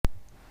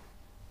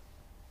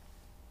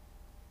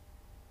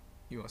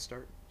You want to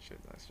start? Should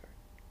I start?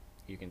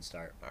 You can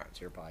start. All right. It's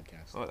your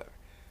podcast. Whatever.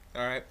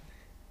 All right.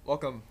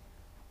 Welcome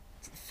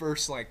to the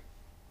first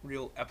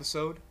real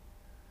episode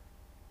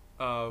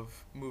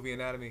of Movie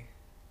Anatomy,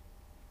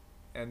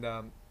 and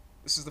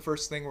this is the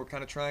first thing we're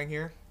kind of trying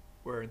here,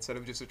 where instead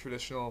of just a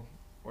traditional,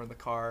 we're in the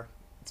car,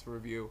 it's a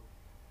review.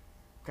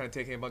 We're kind of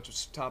taking a bunch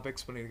of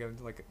topics, putting it together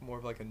into more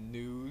of a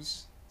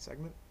news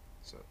segment.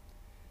 So,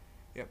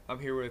 yeah, I'm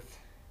here with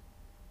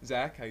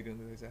Zach. How you doing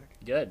today, Zach?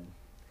 Good.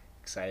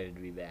 Excited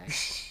to be back.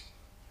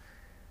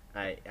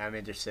 I'm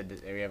interested.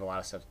 We have a lot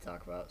of stuff to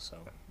talk about, so.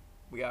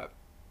 We got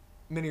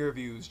mini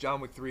reviews,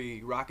 John Wick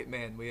 3,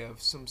 Rocketman. We have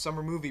some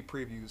summer movie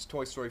previews,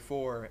 Toy Story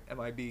 4,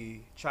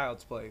 MIB,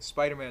 Child's Play,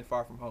 Spider-Man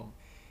Far From Home.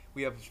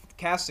 We have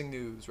casting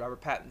news,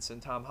 Robert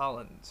Pattinson, Tom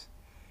Holland.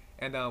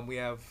 And we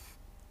have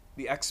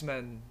the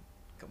X-Men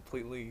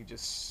completely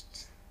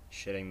just...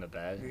 Shitting the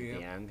bed at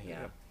the end,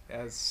 yeah.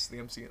 As the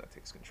MCU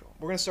takes control.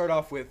 We're going to start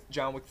off with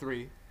John Wick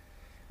 3,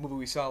 movie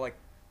we saw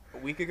a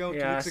week ago, 2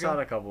 weeks ago? Yeah, I saw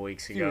it a couple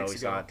weeks ago. We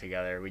saw ago. it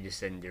together. We just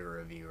didn't do a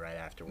review right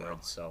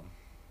afterwards, so.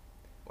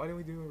 Why didn't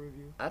we do a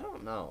review? I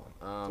don't know.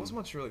 There wasn't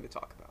much really to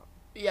talk about.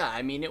 Yeah,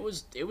 I mean, it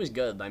was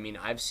good. I mean,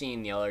 I've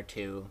seen the other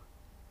two,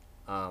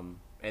 and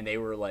they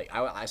were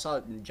I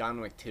saw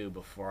John Wick 2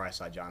 before I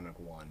saw John Wick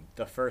 1.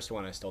 The first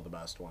one is still the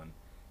best one,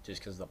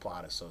 just because the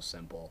plot is so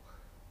simple.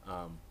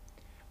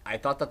 I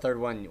thought the third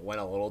one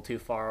went a little too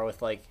far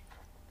with,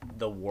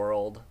 the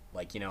world.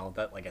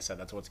 That, like I said,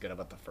 that's what's good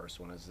about the first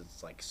one is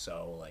it's,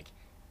 so,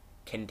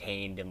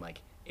 contained and,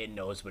 it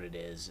knows what it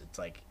is. It's,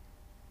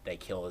 they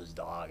kill his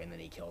dog and then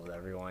he kills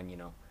everyone,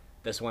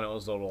 This one, it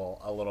was a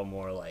little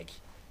more,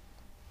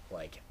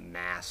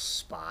 mass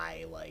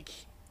spy,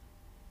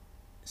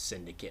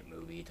 syndicate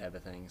movie type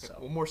of thing, so.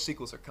 Well, more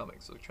sequels are coming,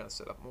 so they're trying to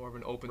set up more of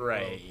an open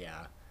right, world.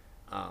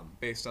 Yeah.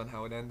 Based on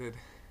how it ended.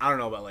 I don't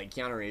know, but,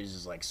 Keanu Reeves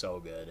is, so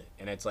good.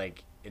 And it's,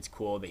 it's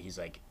cool that he's,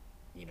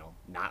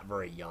 not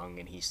very young,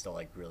 and he's still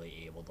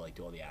really able to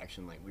do all the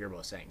action. We were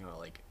both saying,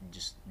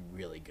 just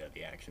really good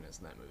the action is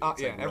in that movie.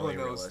 It's, yeah, everyone really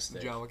knows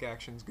realistic. John Wick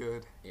action's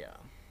good. Yeah.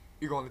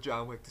 You're going to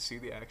John Wick to see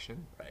the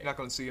action. Right. You're not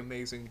going to see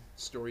amazing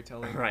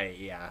storytelling. Right.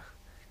 Yeah.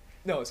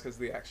 No, it's because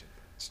of the action.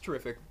 It's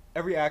terrific.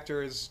 Every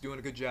actor is doing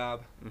a good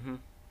job.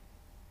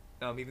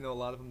 Mm-hmm. Even though a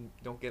lot of them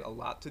don't get a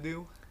lot to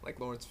do, like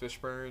Lawrence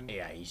Fishburne.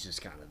 Yeah, he's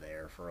just kind of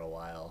there for a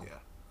while.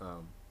 Yeah.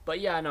 But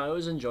yeah, no, it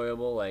was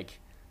enjoyable. I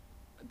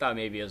thought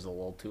maybe it was a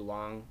little too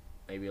long,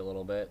 maybe a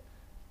little bit,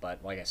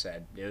 but like I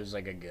said, it was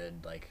a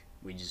good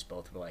we just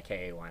both were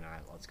hey, why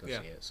not? Let's go see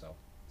it. So,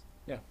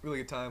 yeah, really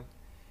good time.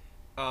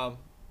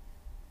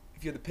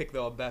 If you had to pick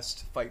though a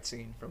best fight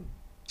scene from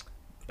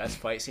There's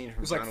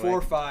John 4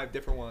 or 5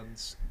 different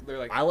ones.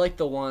 They're I like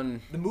the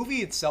one. The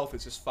movie itself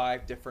is just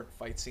 5 different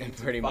fight scenes,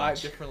 Pretty in 5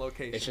 much. different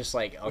locations. It's just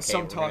okay,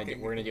 some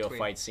we're gonna do a between.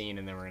 fight scene,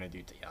 and then we're gonna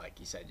do like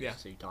you said, Yeah.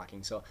 so you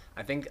talking. So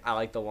I think I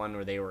like the one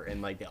where they were in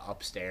the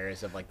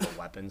upstairs of the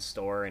weapons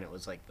store, and it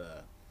was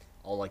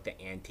all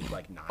the antique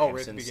right at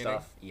knives the and beginning?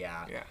 stuff.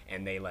 Yeah. Yeah.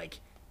 And they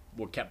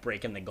kept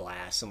breaking the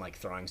glass and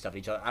throwing stuff at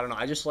each other. I don't know.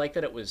 I just like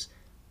that it was,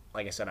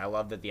 like I said, I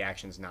love that the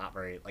action's not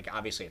very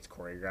obviously it's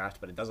choreographed,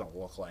 but it doesn't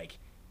look like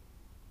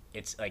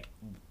it's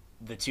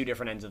the two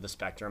different ends of the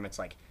spectrum. It's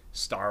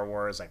Star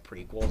Wars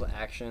prequels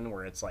action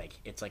where it's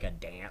a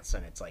dance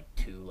and it's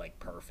too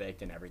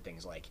perfect and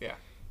everything's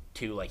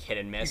too hit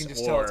and miss. You can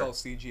just tell it's all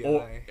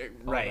CGI.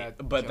 Right.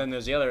 But then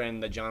there's the other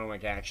end. The John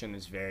Wick action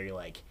is very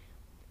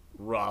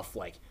rough.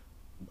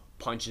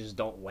 Punches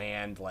don't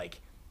land.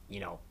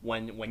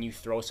 When you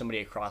throw somebody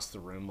across the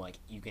room,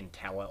 you can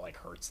tell it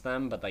hurts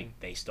them, but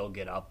they still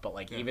get up.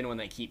 But even when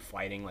they keep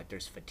fighting,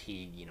 there's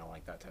fatigue.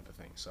 That type of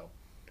thing. So.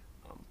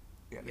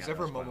 There's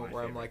never a moment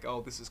where I'm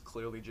oh, this is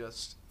clearly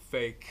just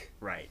fake.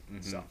 Right.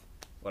 Mm-hmm. Stuff.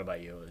 What about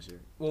you? What was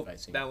your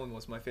fight scene? That one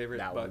was my favorite.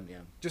 That one,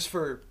 yeah. Just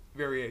for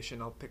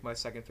variation, I'll pick my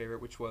second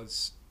favorite, which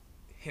was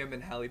him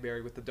and Halle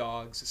Berry with the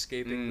dogs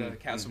escaping the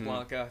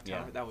Casablanca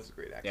town. Yeah. That was a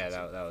great action. Yeah,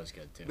 scene. that was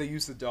good too. They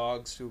used the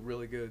dogs to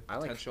really good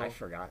potential. I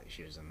forgot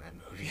she was in that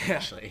movie. Yeah.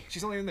 Actually,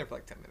 she's only in there for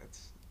 10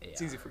 minutes. Yeah.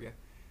 It's easy to forget.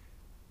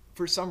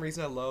 For some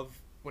reason, I love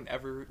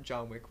whenever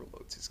John Wick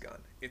reloads his gun.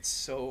 It's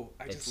so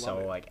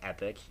love it.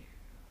 Epic.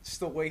 Just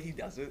the way he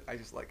does it, I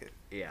just like it.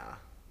 Yeah.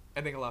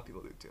 I think a lot of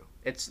people do too.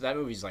 That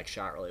movie's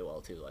shot really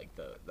well too.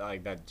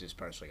 That just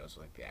partially goes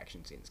with the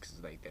action scenes because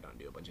they don't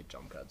do a bunch of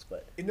jump cuts,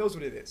 but it knows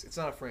what it is. It's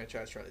not a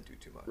franchise trying to do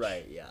too much.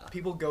 Right. Yeah.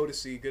 People go to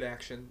see good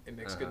action. It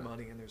makes good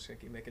money, and they're just gonna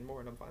keep making more,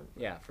 and I'm fine.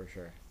 Yeah, for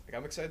sure.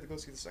 I'm excited to go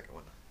see the second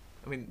one.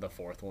 I mean, the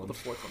fourth one. Well, the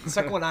fourth one. The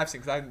second one I've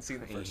seen because I haven't seen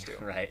the first two.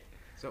 Right.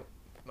 So,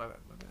 my bad.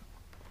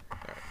 All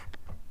right.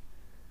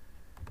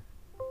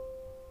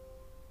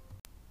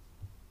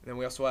 And then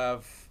we also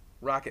have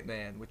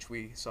Rocketman, which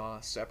we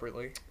saw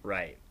separately.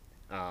 Right.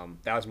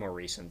 That was more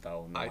recent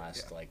though, in the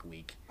last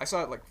week. I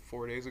saw it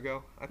 4 days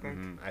ago, I think.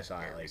 Mm-hmm. I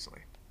saw it recently.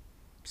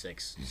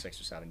 6 or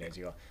 7 days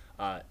ago.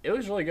 It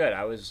was really good.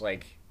 I was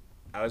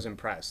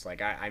impressed.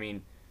 I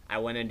mean, I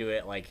went into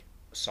it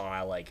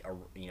saw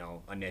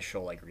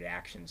initial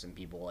reactions and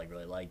people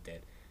really liked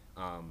it.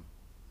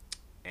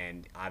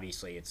 And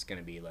obviously it's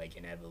gonna be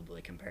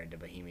inevitably compared to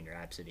Bohemian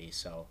Rhapsody,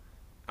 so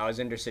I was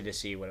interested to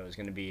see what it was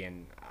going to be,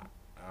 and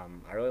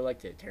I really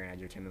liked it. Taron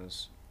Egerton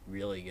was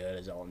really good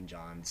as Elton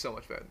John. It's so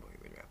much better than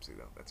Bohemian Rhapsody,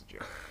 though. That's a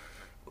joke.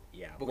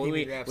 Yeah,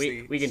 Bohemian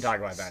Rhapsody. we can talk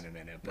about that in a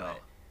minute, No.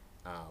 but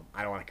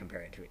I don't want to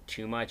compare it to it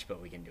too much,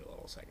 but we can do a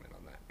little segment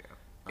on that.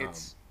 Yeah.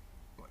 It's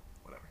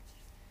whatever.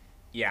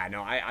 Yeah,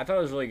 no, I thought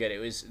it was really good. It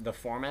was the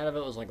format of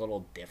it was like a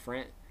little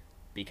different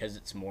because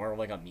it's more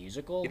like a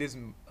musical. It is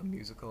a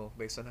musical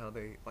based on how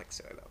they like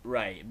set it up.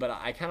 Right, but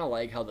I kind of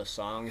like how the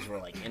songs were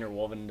like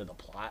interwoven into the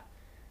plot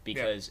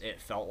because it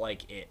felt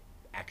like it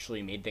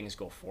actually made things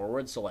go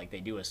forward. So like they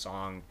do a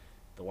song,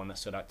 the one that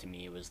stood out to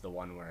me was the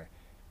one where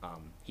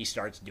he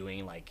starts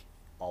doing like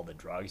all the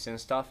drugs and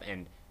stuff,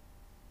 and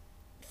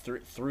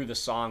through the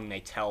song they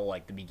tell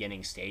like the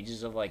beginning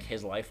stages of like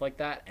his life like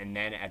that, and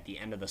then at the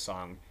end of the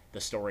song the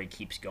story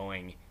keeps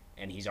going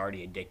and he's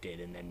already addicted,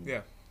 and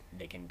then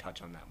they can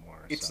touch on that more.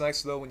 It's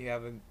nice though when you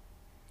have an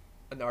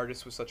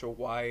artist with such a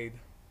wide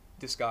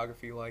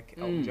discography like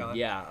Elton John.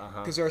 Yeah,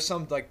 because there are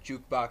some like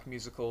jukebox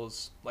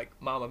musicals like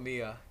Mamma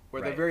Mia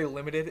where they're very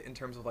limited in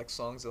terms of like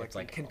songs that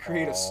like can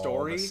create a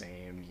story. The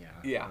same,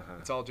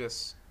 it's all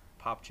just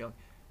pop junk.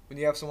 When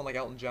you have someone like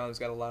Elton John who's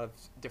got a lot of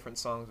different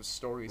songs with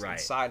stories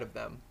inside of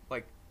them,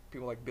 like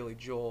people like Billy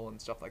Joel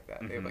and stuff like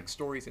that, they have like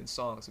stories in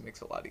songs. It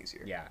makes it a lot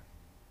easier. Yeah.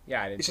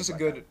 It's just a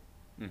good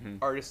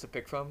artist to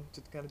pick from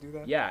to kind of do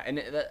that. Yeah,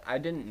 and I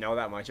didn't know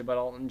that much about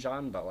Elton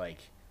John, but like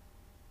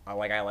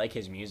I like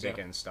his music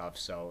and stuff,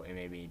 so it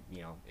made me,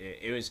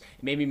 it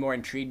made me more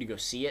intrigued to go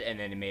see it, and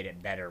then it made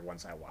it better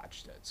once I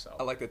watched it. So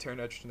I like that Taron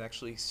Egerton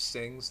actually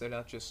sings. They're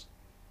not just,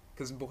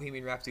 because in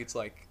Bohemian Rhapsody it's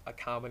like a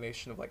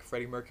combination of like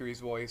Freddie Mercury's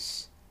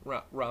voice,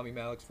 Rami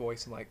Malek's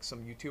voice, and like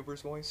some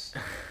YouTuber's voice.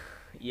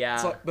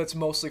 Yeah, but it's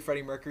mostly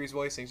Freddie Mercury's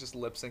voice, and he's just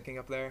lip syncing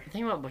up there. The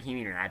thing about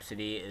Bohemian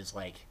Rhapsody is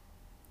like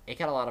it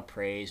got a lot of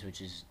praise,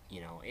 which is,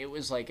 it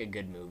was like a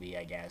good movie,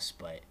 I guess,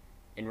 but.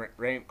 And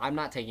I'm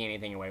not taking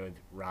anything away with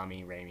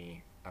Rami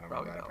Malek.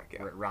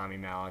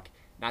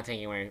 Not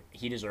taking away.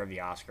 He deserved the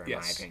Oscar in my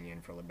opinion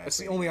for the best. That's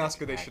the only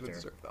Oscar they should have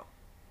deserved, though.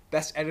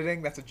 Best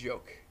editing. That's a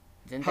joke.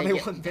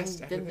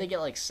 Didn't they get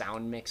like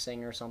sound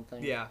mixing or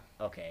something? Yeah.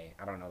 Okay,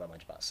 I don't know that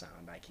much about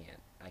sound. I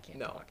can't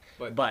talk.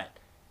 But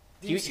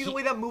did you see the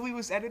way that movie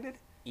was edited?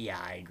 Yeah,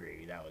 I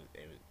agree.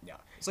 Yeah.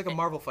 It's like a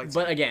Marvel fight scene.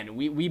 But again,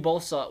 we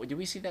both saw. Did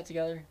we see that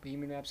together?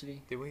 Bohemian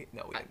Rhapsody? Did we?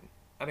 No, we didn't.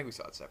 I think we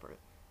saw it separate.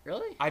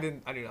 Really? I do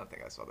not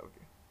think I saw that with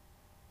you.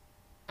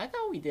 I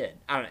thought we did.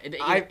 I don't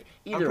know. I'm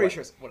pretty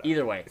sure. Whatever.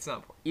 Either way, it's not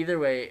important. Either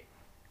way,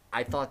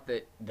 I thought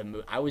that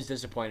I was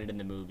disappointed in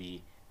the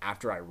movie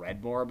after I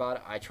read more about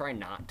it. I try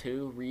not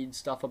to read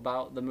stuff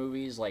about the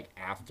movies like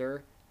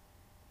after,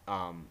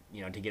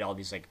 to get all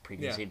these like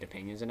preconceived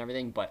opinions and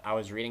everything. But I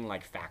was reading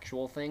like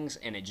factual things,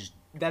 and it just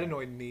that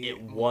annoyed me.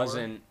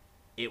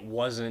 It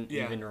wasn't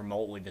even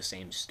remotely the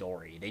same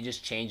story. They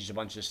just changed a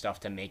bunch of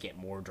stuff to make it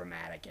more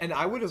dramatic. And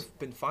I would have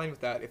been fine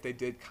with that if they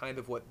did kind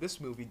of what this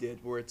movie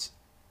did, where it's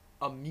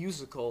a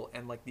musical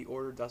and like the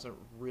order doesn't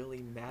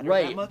really matter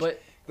that much.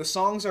 But the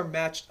songs are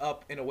matched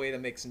up in a way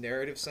that makes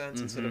narrative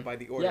sense instead of by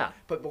the order. Yeah,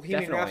 but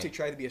Bohemian Rhapsody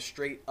tried to be a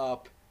straight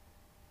up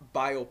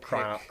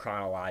biopic.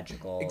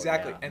 Chronological.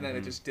 Exactly. And then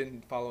it just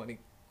didn't follow any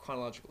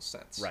chronological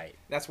sense. Right.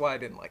 That's why I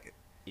didn't like it.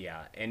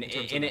 Yeah.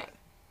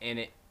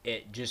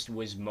 It just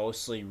was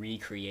mostly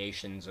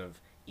recreations of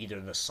either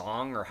the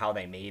song or how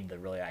they made the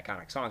really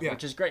iconic songs,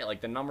 which is great.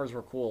 Like the numbers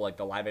were cool, like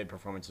the Live Aid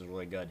performance was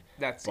really good.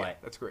 That's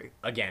great.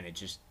 Again,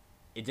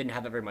 it didn't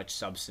have that very much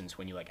substance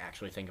when you like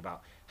actually think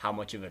about how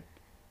much of a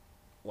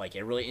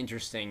really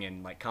interesting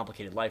and like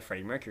complicated life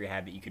Freddie Mercury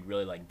had that you could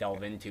really like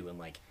delve into and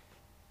like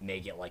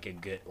make it like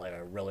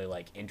a really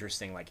like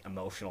interesting like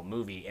emotional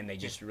movie, and they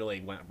just really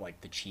went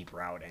like the cheap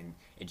route and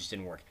it just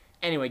didn't work.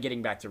 Anyway,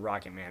 getting back to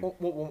Rocketman.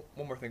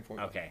 One more thing for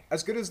me. Okay.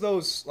 As good as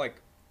those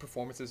like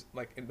performances,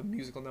 like in the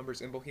musical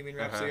numbers in Bohemian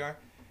Rhapsody are,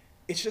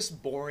 it's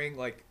just boring.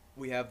 Like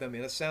we have them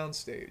in a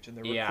soundstage and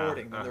they're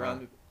recording, and they're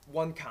on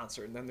one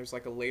concert, and then there's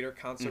like a later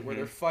concert where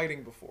they're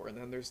fighting before, and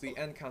then there's the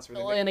end concert.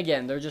 And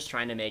again, they're just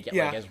trying to make it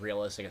like as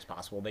realistic as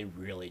possible. They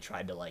really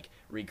tried to like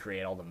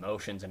recreate all the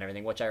motions and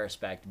everything, which I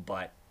respect.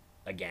 But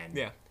again,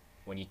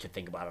 when you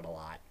think about it a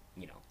lot,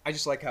 I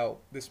just like how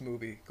this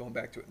movie, going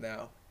back to it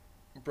now,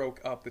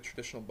 broke up the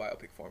traditional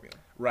biopic formula.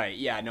 Right.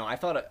 Yeah. No. I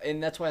thought,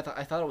 and that's why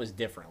I thought it was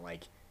different.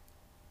 Like,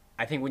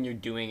 I think when you're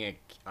doing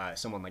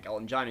someone like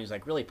Elton John, who's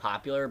like really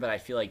popular, but I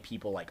feel like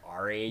people like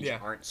our age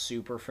aren't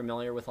super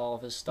familiar with all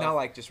of his stuff. Not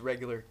like just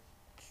regular,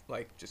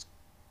 like just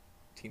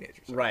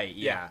teenagers. Right.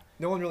 Yeah.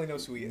 No one really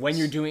knows who he is. When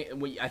you're doing,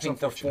 I think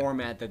the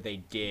format that they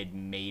did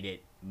made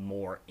it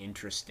more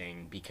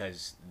interesting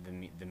because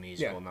the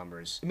musical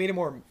numbers. It made it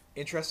more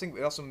interesting,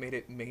 but it also made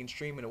it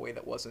mainstream in a way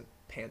that wasn't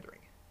pandering.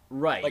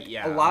 Right, like,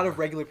 a lot of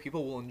regular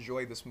people will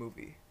enjoy this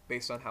movie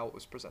based on how it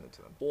was presented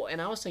to them. Well, and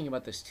I was thinking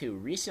about this too.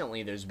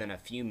 Recently, there's been a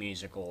few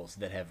musicals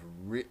that have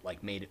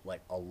made it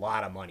like a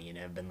lot of money and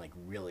have been like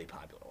really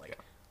popular. Like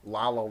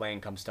La La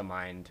Land comes to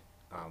mind.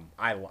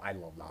 I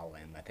love La La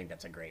Land. I think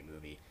that's a great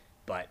movie.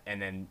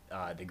 And then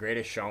The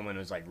Greatest Showman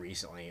was like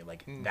recently,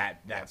 like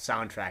that yeah.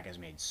 soundtrack has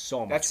made so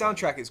That much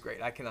soundtrack is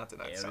great. I cannot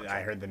deny the money. soundtrack.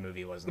 I heard the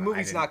movie wasn't. The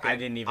movie's not good. I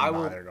didn't even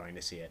bother going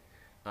to see it.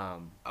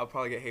 I'll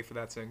probably get hate for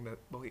that, saying that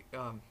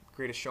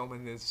Greatest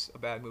Showman is a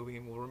bad movie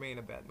and will remain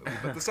a bad movie.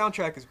 But the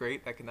soundtrack is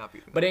great. That cannot be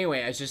denied. But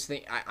anyway, I just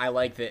think I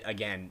like that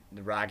again.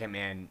 The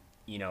Rocketman,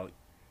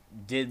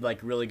 did like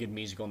really good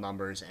musical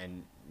numbers,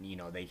 and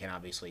they can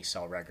obviously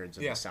sell records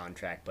of the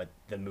soundtrack. But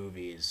the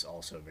movie is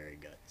also very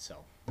good. So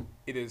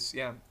it is,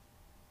 yeah.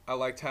 I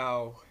liked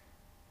how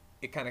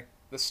it kind of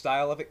the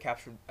style of it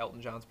captured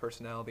Elton John's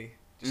personality,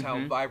 just how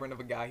vibrant of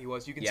a guy he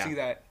was. You can see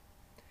that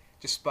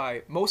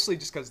mostly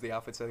just because of the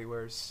outfits that he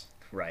wears.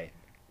 Right.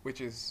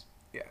 Which is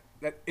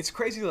that it's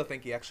crazy to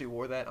think he actually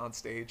wore that on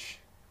stage.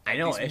 I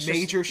know, these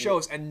major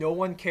shows, and no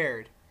one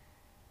cared.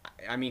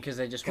 I mean, because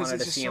they just wanted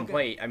to see him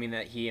play. I mean,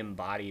 that he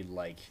embodied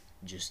like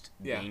just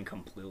being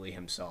completely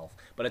himself.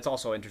 But it's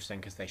also interesting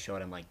because they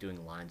showed him like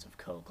doing lines of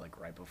coke like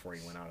right before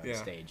he went out on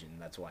stage,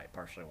 and that's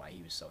partially why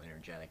he was so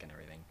energetic and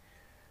everything.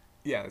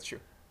 Yeah, that's true.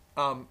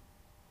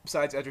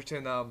 Besides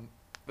Edgerton,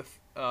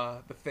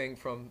 the thing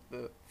from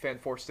the Fan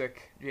Four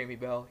Stick, Jamie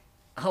Bell.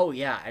 Oh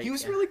yeah, he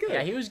was really good.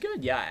 Yeah, he was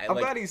good. Yeah, I'm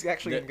glad he's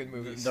actually in good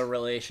movies. The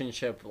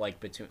relationship, like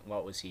between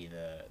what was he,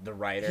 the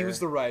writer? He was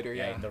the writer.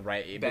 Yeah, the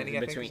right Benny.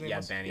 Between I think his name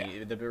was. Benny.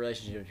 Yeah. The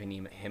relationship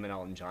between him and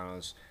Elton John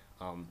was,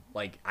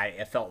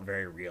 it felt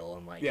very real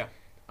and like,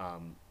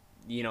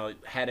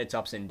 had its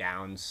ups and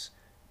downs,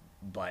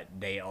 but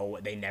they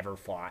never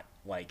fought.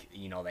 Like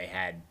they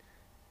had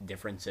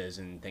differences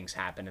and things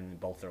happen in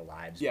both their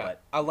lives. Yeah,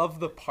 but I love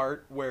the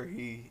part where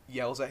he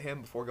yells at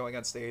him before going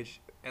on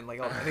stage. And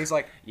and he's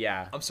like,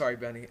 "Yeah, I'm sorry,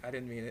 Benny, I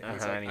didn't mean it." And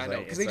he's like, "I know,"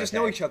 because they just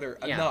okay. know each other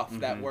enough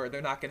that where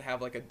they're not gonna have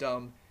like a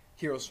dumb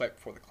heroes fight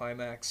before the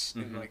climax.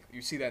 And like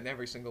you see that in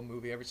every single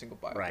movie, every single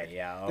biopic. Right?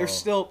 Yeah.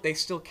 They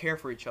still care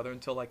for each other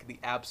until like the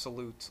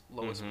absolute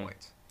lowest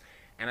point.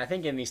 And I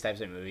think in these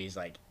types of movies,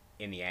 like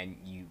in the end,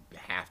 you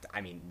have to.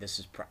 I mean, this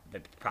is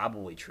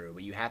probably true,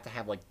 but you have to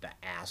have like the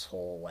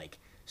asshole like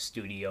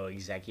studio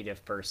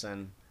executive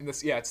person. And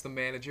it's the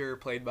manager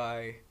played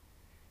by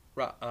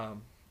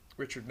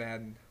Richard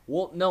Madden.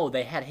 Well, no,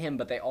 they had him,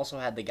 but they also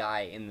had the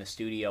guy in the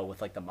studio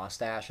with like the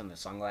mustache and the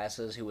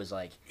sunglasses who was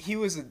like he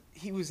was in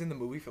the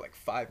movie for like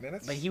 5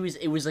 minutes. But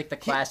it was like the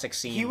classic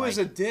scene. He was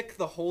a dick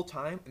the whole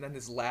time, and then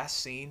his last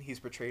scene, he's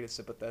portrayed as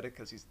sympathetic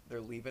because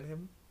they're leaving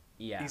him.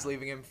 Yeah, he's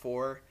leaving him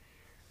for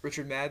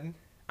Richard Madden.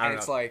 I don't know.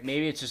 It's like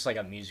maybe it's just like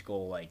a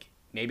musical like.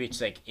 Maybe it's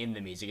like in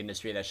the music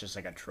industry that's just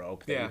like a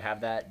trope that you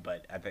have that,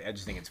 but I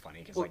just think it's funny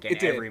because like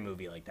in every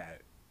movie like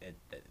that.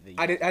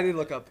 I did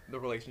look up the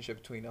relationship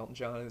between Elton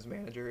John and his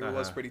manager. It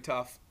was pretty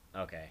tough.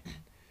 Okay.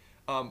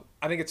 I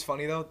think it's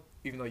funny though,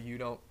 even though you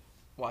don't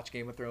watch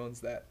Game of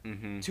Thrones, that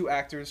two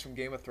actors from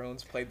Game of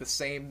Thrones played the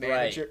same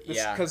manager. Right.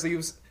 Yeah. Because he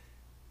was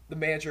the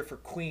manager for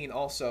Queen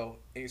also,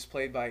 and he was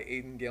played by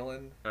Aidan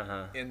Gillen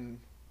in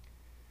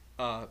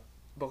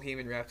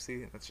Bohemian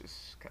Rhapsody. That's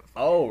just kind of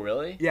funny. Oh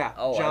really? Yeah.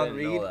 Oh, John I didn't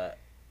Reed. know that.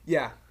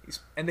 Yeah,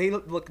 and they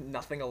look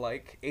nothing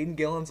alike. Aidan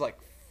Gillen's like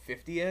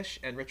 50-ish,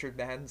 and Richard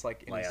Madden's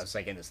like in I was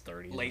like in his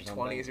 30s, late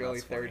 20s,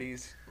 early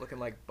 30s, looking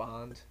like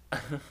Bond.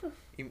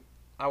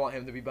 I want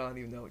him to be Bond,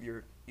 even though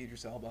you're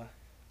Idris Elba.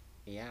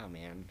 Yeah,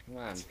 man, come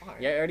on.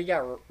 Fine. Yeah, I already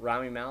got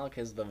Rami Malek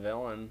as the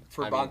villain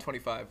for Bond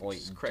 25, which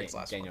is Craig's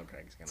last Daniel one.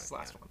 Craig's gonna. It's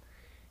last one.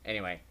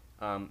 Anyway,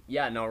 I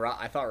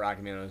thought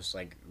Rocketman was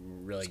like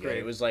really good. Great.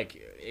 It was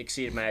like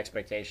exceeded my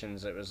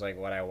expectations. It was like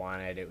what I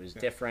wanted. It was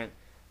different.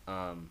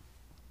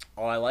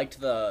 I liked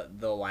the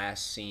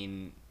last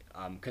scene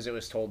because it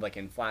was told like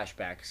in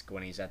flashbacks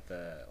when he's at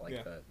the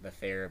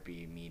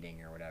therapy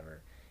meeting or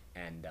whatever,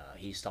 and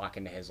he's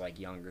talking to his like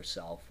younger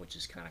self, which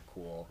is kind of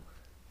cool.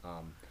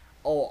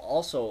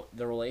 Also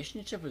the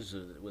relationship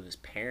with his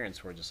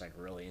parents were just like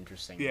really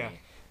interesting to me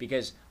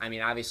because I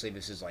mean obviously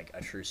this is like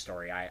a true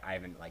story. I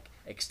haven't like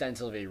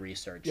extensively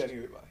researched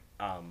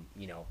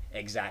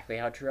exactly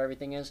how true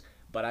everything is,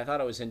 but I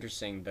thought it was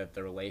interesting that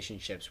the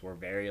relationships were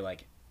very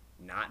like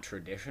not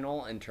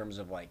traditional in terms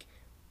of like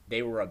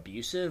they were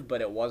abusive,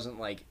 but it wasn't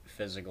like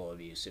physical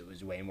abuse. It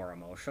was way more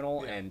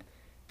emotional, and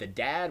the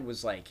dad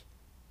was like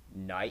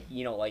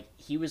like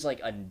he was like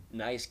a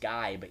nice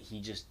guy, but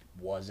he just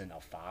wasn't a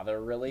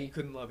father really. He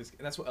couldn't love and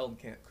that's what Elton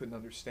couldn't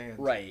understand.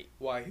 Right.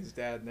 Why his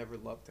dad never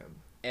loved him.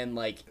 And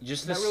like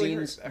just and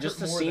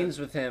the scenes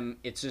with him,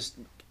 it's just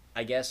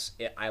I guess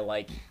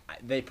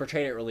they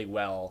portrayed it really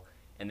well,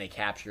 and they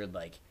captured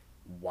like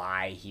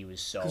why he was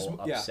so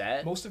upset.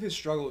 Yeah, most of his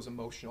struggle is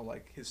emotional,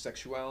 like his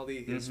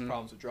sexuality, his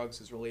problems with drugs,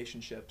 his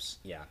relationships.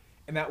 Yeah.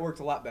 And that worked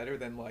a lot better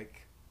than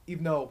like,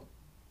 even though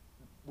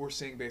we're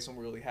seeing based on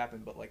what really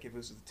happened, but like if it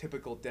was a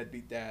typical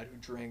deadbeat dad who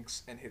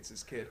drinks and hits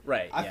his kid.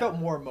 Right. I felt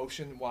more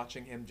emotion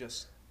watching him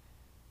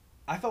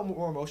I felt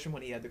more emotion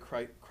when he had to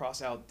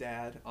cross out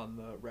dad on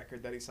the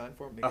record that he signed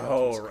for him.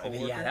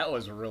 Yeah, that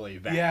was really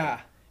bad. Yeah.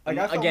 Like,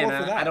 I felt more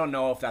for that. I don't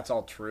know if that's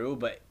all true,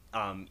 but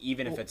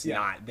even if it's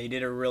not, they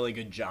did a really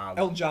good job.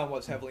 Elton John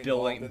was heavily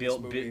involved in this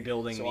movie,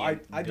 building so the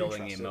I do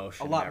trust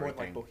emotion a lot and more than everything.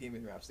 like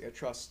Bohemian Rhapsody. I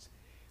trust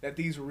that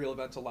these were real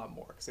events a lot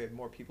more because they had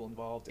more people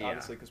involved. Yeah.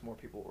 Obviously, because more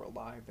people were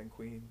alive than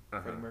Queen,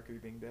 Uh-huh. Freddie Mercury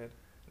being dead,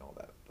 and all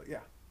that. But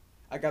yeah,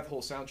 I got the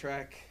whole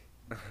soundtrack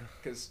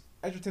because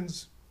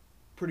Edgerton's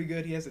pretty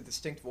good. He has a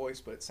distinct voice,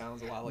 but it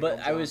sounds a lot like But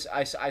Elton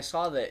John. I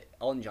saw that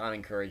Elton John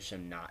encouraged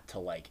him not to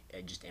like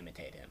just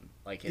imitate him,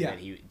 like and Yeah, that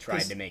he tried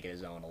 'cause to make it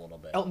his own a little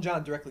bit. Elton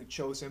John directly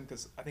chose him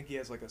because I think he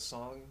has like a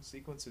song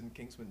sequence in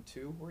Kingsman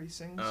 2 where he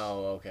sings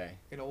Oh, okay.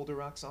 an older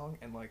rock song,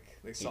 and like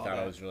they He saw thought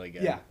that. it was really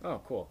good. Yeah. Oh,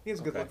 cool. He has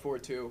a good Okay. look for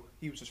it too.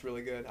 He was just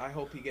really good. I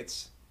hope he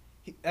gets.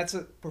 That's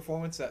a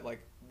performance that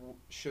like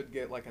should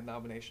get like a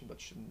nomination but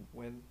shouldn't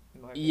win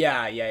in my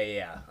opinion.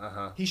 Yeah. Uh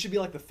huh. He should be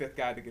like the fifth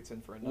guy that gets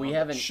in for a nom. We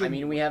haven't. I Shouldn't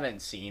mean, we win.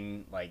 haven't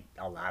seen like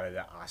a lot of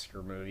the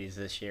Oscar movies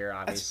this year,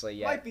 obviously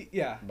yet. Might be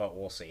yeah. But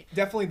we'll see.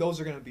 Definitely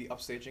those are gonna be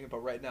upstaging it, but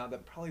right now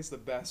that probably is the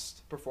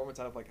best performance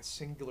out of like a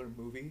singular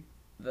movie.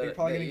 You're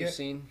probably that gonna you've get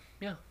seen.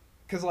 Yeah.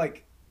 because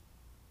like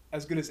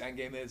as good as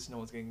Endgame is, no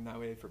one's getting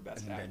nominated for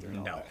best actor. And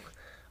all No. that.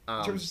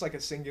 In terms of just like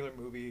a singular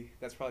movie,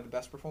 that's probably the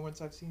best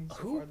performance I've seen. So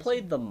Who far this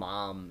played year. the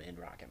mom in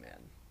Rocketman?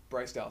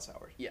 Bryce Dallas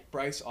Howard? Yeah.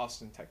 Bryce,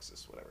 Austin,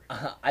 Texas, whatever.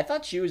 I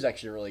thought she was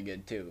actually really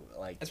good too.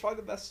 Like, That's probably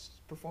the best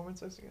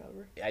performance I've seen out of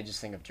her. I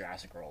just think of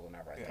Jurassic World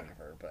whenever I Yeah. think of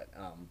her. But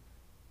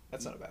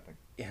That's not a bad thing.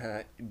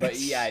 yeah, but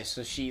yeah.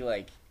 So she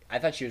like, I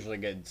thought she was really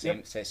good. Same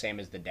Yep. same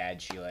as the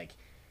dad. She like,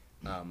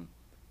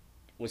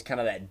 was kind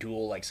of that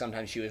dual. Like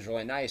sometimes she was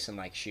really nice and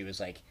like she was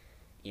like,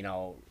 you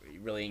know,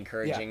 really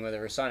encouraging with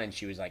her son, and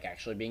she was like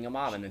actually being a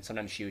mom. And then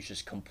sometimes she was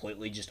just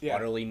completely, just Yeah.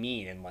 utterly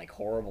mean and like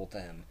horrible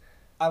to him.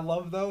 I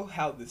love though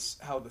how the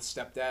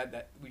stepdad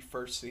that we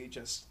first see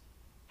just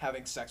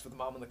having sex with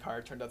mom in the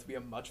car turned out to be a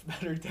much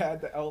better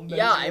dad than Elton.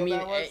 Yeah, I John mean,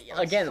 that was. That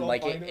was again, so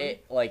like funny to me.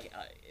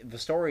 the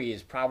story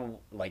is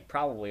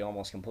probably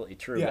almost completely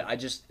true. Yeah. But I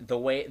just the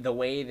way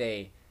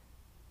the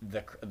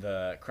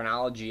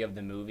chronology of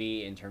the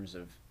movie in terms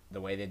of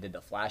the way they did the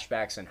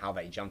flashbacks and how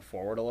they jumped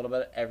forward a little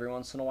bit every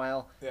once in a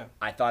while. Yeah.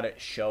 I thought it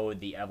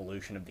showed the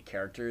evolution of the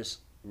characters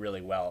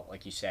really well.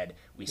 Like you said,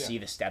 we Yeah. see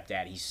the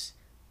stepdad. He's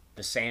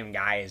the same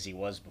guy as he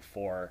was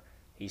before.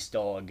 He's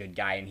still a good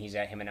guy, and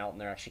him and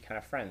Elton are actually kind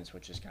of friends,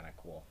 which is kind of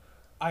cool.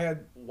 I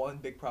had one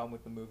big problem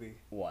with the movie.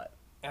 What?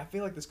 And I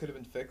feel like this could have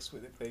been fixed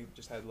if they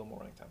just had a little more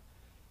running time.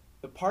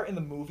 The part in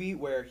the movie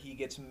where he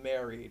gets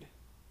married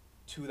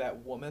to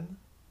that woman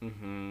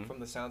Mm-hmm.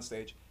 from the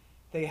soundstage,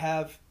 they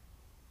have,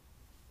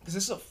 because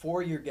this is a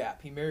 4-year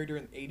gap. He married her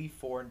in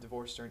 '84 and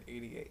divorced her in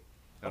 '88.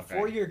 A Okay.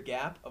 4-year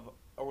gap of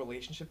a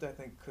relationship that I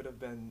think could have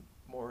been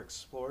more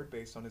explored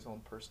based on his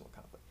own personal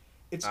conflict.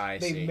 It's I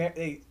they see.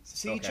 they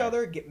see each Okay.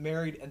 other, get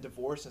married, and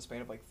divorce in a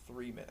span of like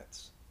 3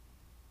 minutes.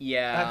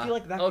 Yeah. And I feel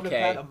like that could okay.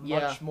 have had a yeah.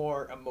 much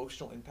more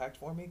emotional impact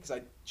for me because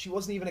she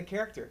wasn't even a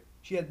character.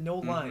 She had no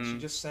lines. She Mhm.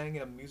 just sang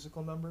in a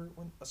musical number,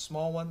 a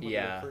small one when they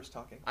Yeah. were first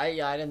talking. I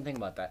didn't think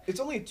about that. It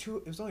was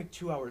only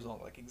 2 hours long,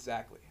 like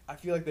exactly. I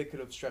feel like they could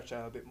have stretched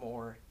out a bit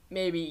more.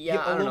 Maybe Get yeah. a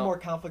I don't little know. more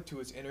conflict to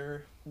his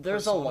inner.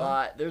 There's persona. a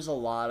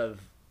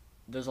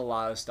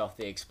lot of stuff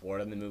they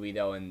explored in the movie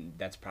though, and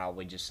that's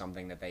probably just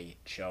something that they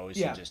chose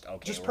Yeah, to just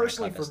okay. just we're gonna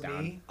personally cut for this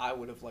down. me, I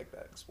would have liked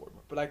that explored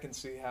more. But I can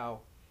see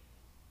how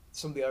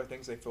some of the other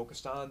things they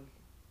focused on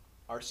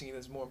are seen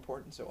as more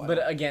important. So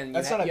But again,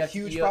 that's not a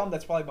huge problem.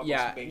 That's probably my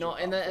Yeah, most major no,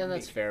 problem for and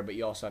that's me. fair. But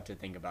you also have to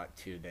think about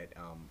too that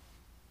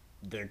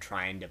they're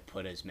trying to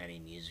put as many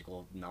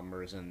musical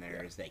numbers in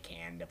there as they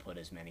can to put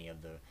as many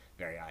of the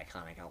very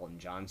iconic Elton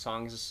John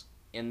songs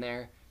in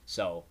there.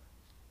 So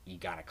you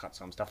gotta cut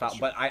some stuff That's out.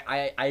 true. But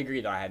I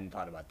agree though. I hadn't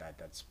thought about that.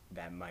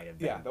 That might have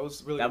been Yeah, that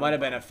was really that might one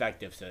have been problem.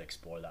 effective to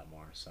explore that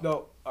more. So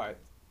No, all right.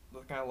 The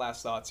kind of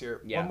last thoughts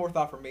here. Yeah. One more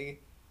thought from me.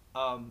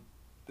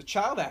 The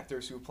child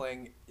actors who were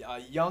playing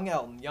young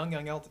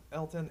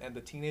Elton, and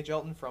the teenage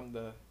Elton from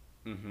the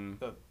Mm-hmm.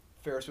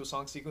 Ferris wheel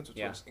song sequence, which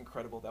Yeah. was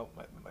incredible. That was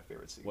my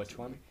favorite sequence. Which of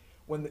the one? movie.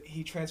 When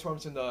he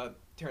transforms into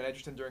Taron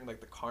Egerton during like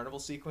the carnival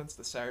sequence,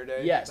 the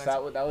Saturday. Yes, nights.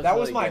 that was that was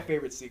really my good.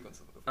 favorite sequence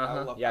of the movie. I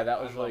Uh-huh. love Yeah, that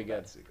I was love really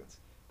that good. sequence.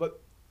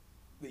 But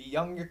the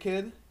younger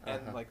kid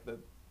and Uh-huh. like the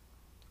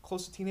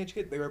close to teenage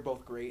kid, they were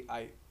both great.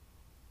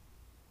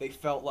 They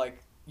felt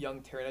like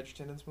young Taron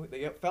Egerton in this movie.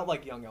 They felt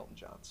like young Elton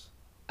John's.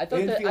 I thought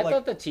didn't feel I like-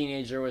 thought the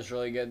teenager was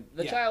really good.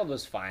 The Yeah. child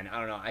was fine. I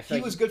don't know. I feel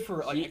He like was good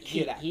for like he, a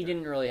kid actor. he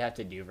didn't really have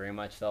to do very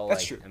much though.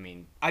 That's like, true. I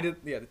mean,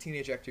 The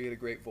teenage actor, he had a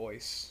great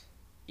voice.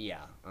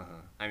 yeah.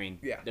 I mean,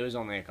 Yeah. there was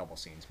only a couple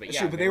scenes, but That's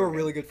yeah, true, but they were good.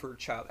 really good for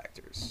child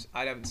actors.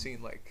 I haven't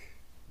seen like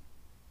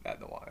that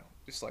in a while.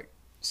 Just like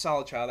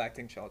solid child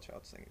acting, child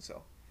singing.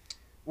 So,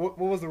 what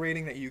was the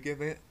rating that you give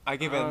it? I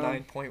gave it a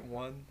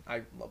 9.1.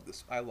 I love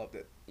this. I loved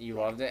it. You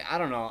loved it. I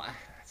don't know.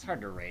 It's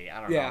hard to rate.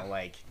 I don't Yeah. know.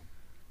 Like,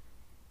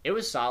 it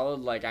was solid.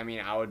 Like, I mean,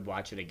 I would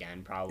watch it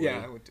again probably.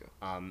 Yeah, I would too.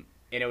 And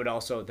it would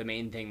also, the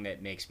main thing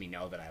that makes me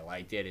know that I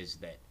liked it is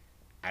that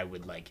I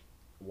would like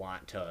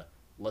want to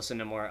listen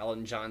to more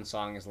Elton John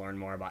songs, learn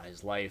more about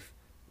his life,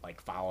 like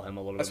follow him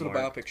a little That's bit what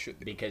more. a biopic should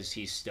do. Because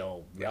he's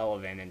still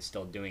relevant and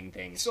still doing He's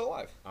things. still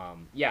alive.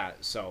 Yeah,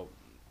 so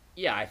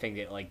yeah, I think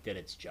it like did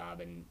its job,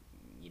 and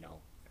you know,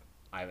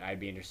 I'd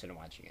be interested in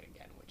watching it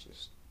again, which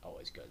is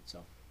always good.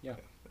 So yeah.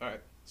 All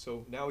right.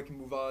 So now we can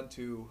move on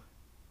to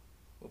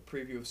little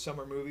preview of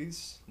summer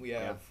movies. We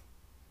have, Yeah.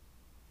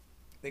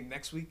 I think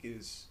next week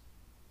is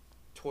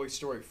Toy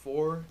Story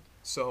 4.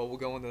 So we'll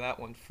go into that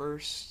one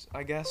first,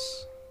 I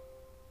guess.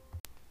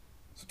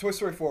 So Toy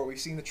Story 4, we've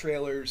seen the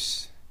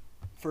trailers.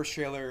 First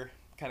trailer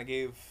kind of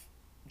gave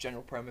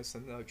general premise,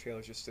 and the other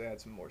trailers just to add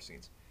some more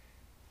scenes.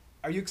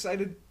 Are you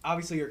excited?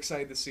 Obviously, you're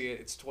excited to see it.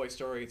 It's Toy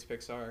Story. It's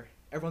Pixar.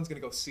 Everyone's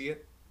gonna go see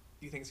it.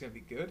 Do you think it's gonna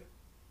be good?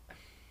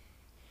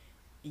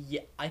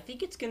 Yeah, I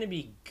think it's gonna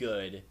be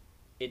good.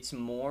 It's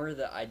more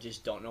that I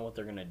just don't know what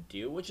they're gonna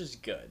do, which is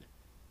good.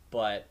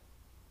 But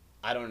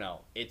I don't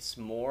know. It's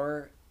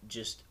more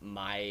just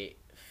my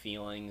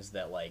feelings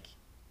that like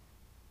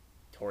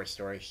Toy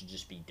Story should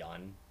just be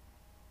done.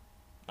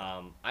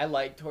 I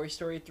like Toy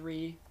Story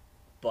 3,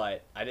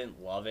 but I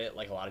didn't love it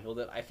like a lot of people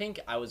did. I think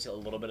I was a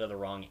little bit of the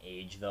wrong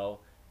age though,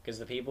 because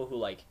the people who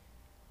like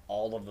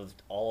all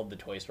of the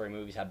Toy Story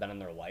movies have been in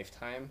their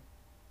lifetime,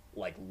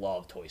 like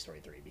love Toy Story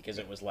 3 because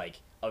it was like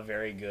a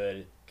very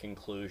good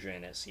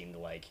conclusion. It seemed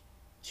like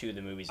to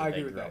the movies that I they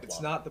agree with grew that. up It's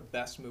loving. not the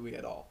best movie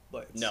at all,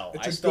 but No,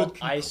 it's a still good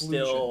I conclusion.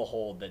 still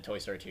hold that Toy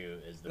Story 2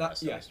 is the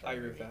best Toy Story I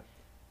agree movie. with that.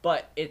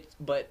 But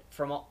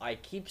I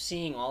keep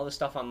seeing all the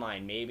stuff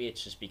online. Maybe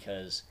it's just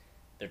because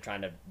they're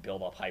trying to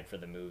build up hype for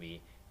the movie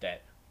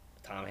that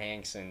Tom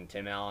Hanks and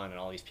Tim Allen and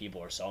all these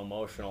people are so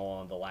emotional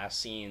on the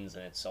last scenes,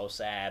 and it's so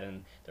sad,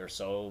 and they're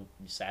so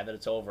sad that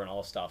it's over and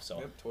all this stuff. So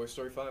Yep, Toy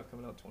Story 5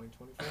 coming out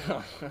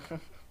 2024.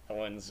 that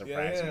wouldn't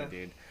surprise Yeah. me,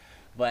 dude.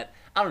 But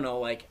I don't know.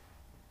 Like,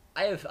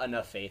 I have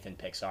enough faith in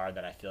Pixar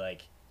that I feel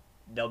like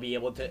they'll be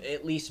able to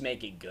at least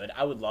make it good.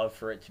 I would love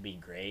for it to be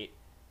great.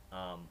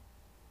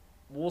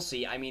 We'll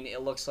see. I mean,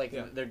 it looks like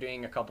Yeah. they're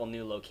doing a couple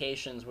new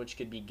locations, which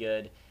could be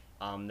good.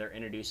 They're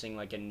introducing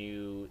like a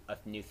new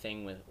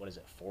thing with what is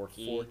it,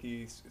 Forky?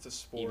 Forky, it's a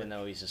spork. Even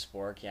though he's a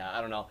spork, yeah.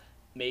 I don't know.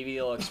 Maybe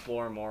they'll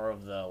explore more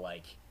of the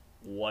like,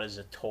 what is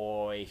a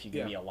toy if you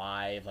can Yeah. be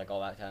alive, like all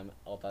that type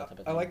of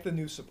thing. I like the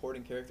new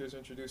supporting characters they're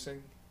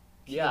introducing.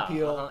 Key yeah, and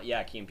Peele,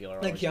 yeah. Key and Peele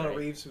are like always Keanu great.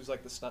 Reeves, who's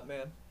like the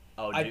stuntman.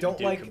 Oh, I don't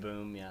Duke like-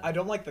 Kaboom, yeah. I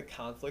don't like the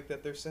conflict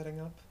that they're setting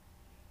up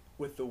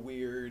with the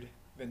weird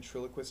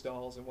ventriloquist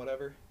dolls and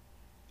whatever.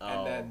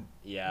 And then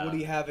yeah.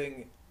 Woody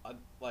having a,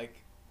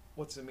 like,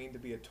 what's it mean to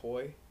be a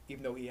toy?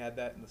 Even though he had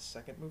that in the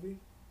second movie.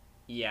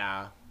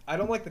 Yeah. I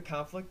don't like the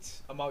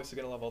conflict. I'm obviously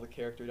gonna love all the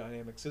character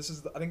dynamics. I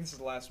think this is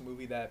the last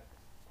movie that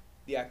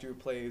the actor who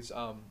plays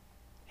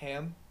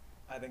Ham.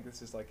 I think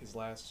this is like his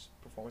last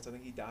performance. I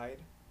think he died.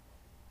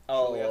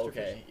 Oh, shortly after okay.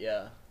 finishing.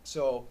 Yeah.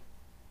 So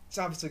it's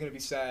obviously gonna be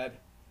sad.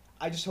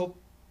 I just hope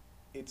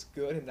it's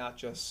good and not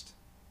just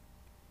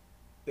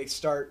they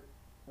start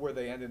where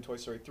they end in Toy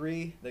Story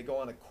 3. They go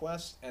on a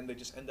quest and they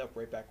just end up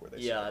right back where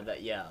they started. The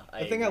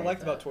thing I agree liked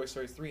with about that. Toy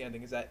Story 3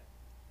 ending is that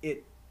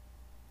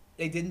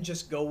they didn't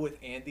just go with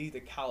Andy to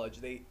college.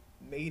 They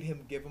made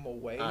him give him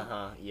away.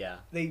 Yeah.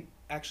 They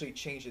actually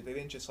changed it. They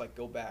didn't just like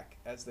go back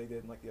as they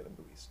did in like the other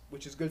movies,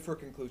 which is good for a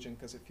conclusion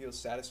because it feels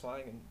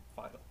satisfying and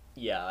final.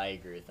 Yeah, I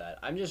agree with that.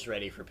 I'm just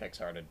ready for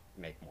Pixar to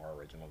make more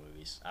original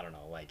movies. I don't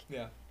know, like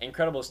Yeah,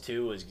 Incredibles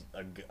 2 was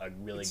a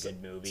really It's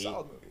good movie,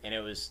 solid movie. and it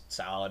was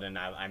solid, and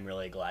I'm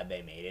really glad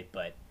they made it.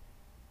 But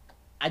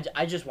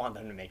I just want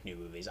them to make new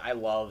movies. I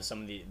love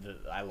some of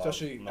I love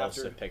Especially most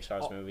after of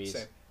Pixar's movies.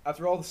 Same.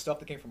 After all the stuff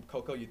that came from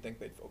Coco, you'd think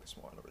they'd focus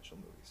more on original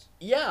movies.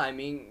 Yeah, I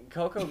mean,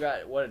 Coco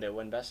got what did it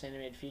win Best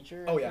Animated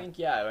Feature? Oh, I yeah. think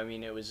yeah. I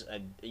mean, it was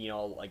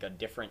like a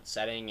different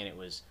setting, and it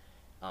was,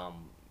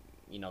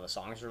 the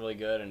songs were really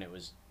good, and it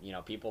was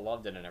people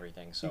loved it and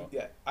everything. So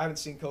Yeah, I haven't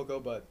seen Coco,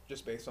 but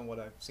just based on what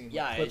I've seen, like,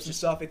 Yeah, clips it's and just-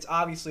 stuff, it's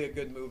obviously a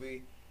good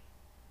movie.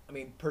 I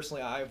mean,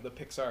 personally, I have the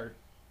Pixar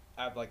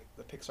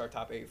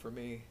top 8 for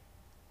me.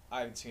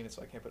 I haven't seen it,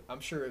 so I can't. But I'm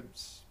sure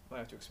might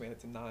have to expand it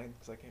to 9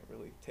 because I can't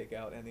really take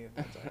out any of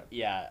the ones I have.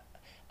 yeah,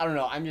 I don't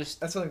know. I'm just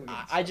That's something we can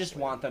I discuss just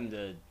later. want them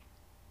to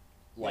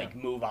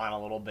move on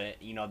a little bit.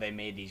 They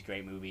made these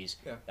great movies.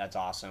 Yeah. That's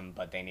awesome,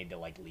 but they need to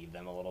leave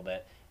them a little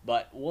bit.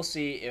 But we'll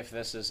see if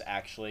this is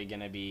actually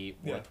going to be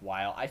Yeah.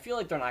 worthwhile. I feel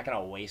like they're not going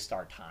to waste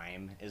our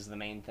time is the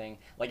main thing.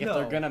 Like if No,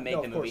 they're going to make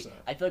no, the of movie, course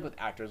not. I feel like with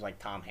actors like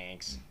Tom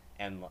Hanks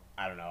and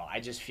I don't know, I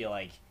just feel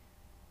like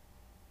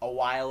a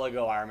while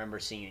ago I remember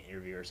seeing an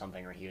interview or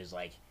something where he was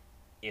like,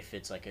 if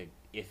it's like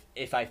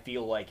if I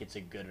feel like it's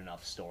a good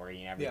enough story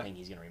and everything,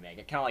 he's gonna remake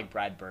it. Kind of like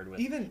Brad Bird with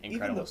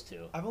Incredibles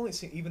 2. I've only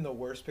seen even the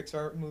worst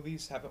Pixar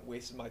movies haven't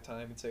wasted my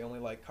time and say only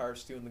like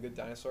Cars 2 and The Good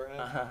Dinosaur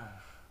have.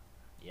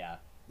 Yeah.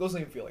 Those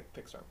don't even feel like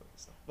Pixar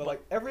movies though. But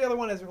like every other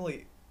one hasn't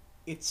really.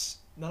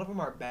 None of them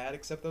are bad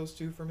except those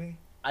two for me.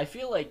 I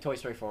feel like Toy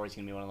Story 4 is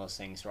gonna be one of those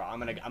things where I'm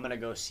gonna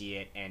go see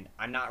it, and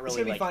I'm not It's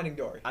really gonna be Finding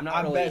Dory. I'm not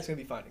I really- bet it's gonna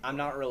be Finding Dory. I'm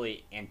not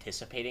really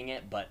anticipating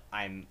it, but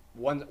I'm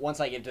once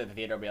I get to the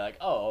theater, I'll be like,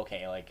 oh,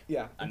 okay, like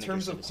Yeah, in I'm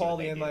terms interested of to see what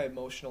quality they and do. my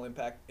emotional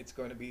impact, it's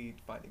going to be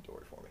Finding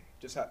Dory for me.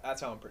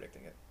 That's how I'm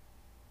predicting it.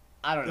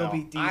 I don't know. it'll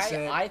be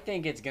decent. I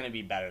think it's gonna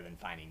be better than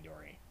Finding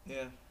Dory.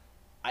 Yeah,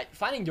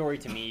 Finding Dory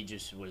to me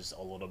just was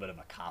a little bit of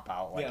a cop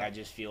out. Like Yeah. I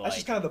just feel that's like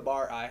just kind of the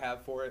bar I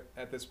have for it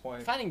at this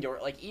point. Finding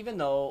Dory, like even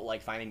though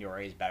like Finding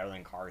Dory is better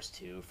than Cars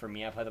 2, for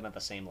me I put them at the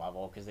same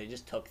level because they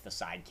just took the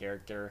side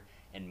character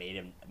and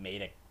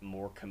made a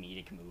more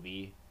comedic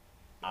movie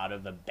out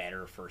of the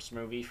better first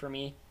movie for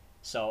me.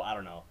 So I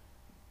don't know.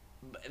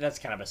 That's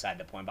kind of beside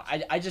the point. But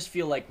I just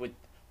feel like with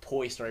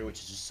Toy Story, which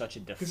is just such a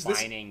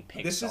defining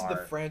Pixar. This is the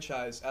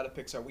franchise out of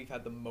Pixar we've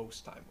had the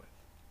most time with.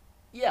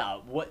 Yeah,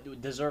 what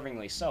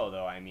deservingly so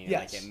though. I mean,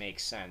 Yes. like it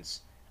makes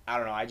sense. I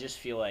don't know. I just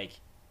feel like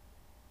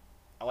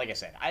I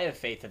said, I have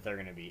faith that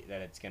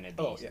it's gonna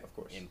be of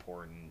course.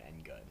 important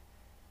and good.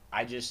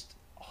 I just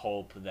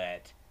hope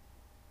that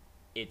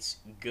it's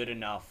good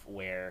enough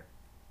where,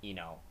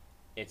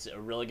 it's a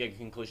really good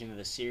conclusion to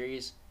the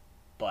series,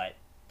 but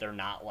they're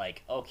not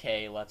like,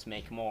 okay, let's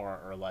make more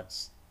or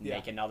let's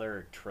make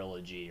another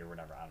trilogy or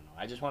whatever. I don't know.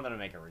 I just want them to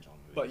make original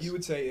movies. But you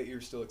would say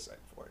you're still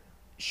excited for it.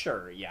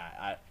 Sure,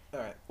 yeah. All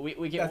right.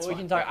 We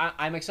can talk. Yeah.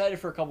 I'm excited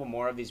for a couple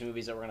more of these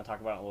movies that we're going to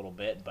talk about in a little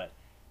bit, but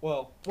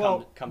the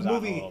comes out in a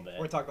movie little bit.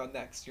 we're talking about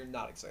next, you're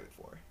not excited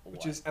for,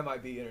 which is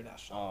MIB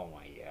International. Oh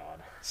my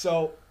god.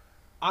 So,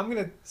 I'm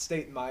gonna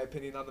state my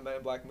opinion on the Men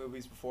in Black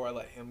movies before I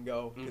let him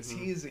go, because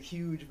he is a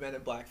huge Men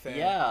in Black fan.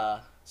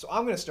 Yeah. So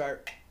I'm gonna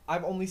start.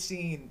 I've only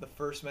seen the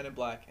first Men in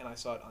Black, and I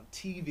saw it on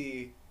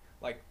TV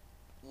like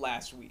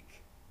last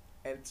week,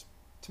 and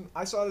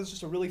I saw it as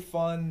just a really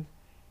fun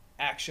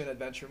action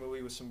adventure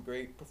movie with some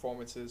great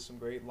performances, some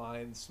great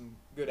lines, some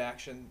good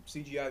action.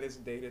 CGI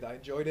isn't dated. I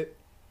enjoyed it.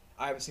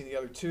 I haven't seen the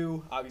other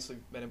two. Obviously,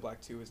 Men in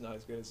Black 2 is not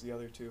as good as the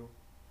other two.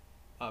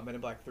 Men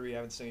in Black 3 I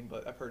haven't seen,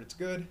 but I've heard it's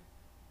good.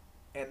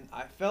 And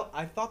I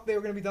thought they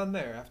were going to be done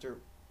there after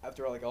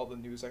like all the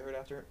news I heard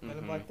after Men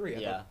in Black 3.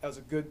 I thought that was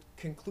a good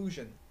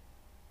conclusion.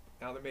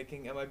 Now they're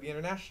making MIB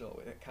International,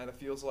 and it kind of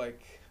feels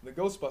like the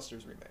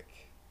Ghostbusters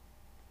remake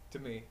to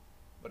me.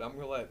 But I'm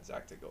going to let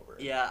Zach take over.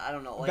 Yeah, I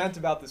don't know. Vent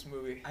about this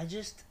movie. It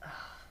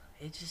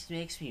just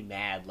makes me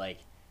mad. Like,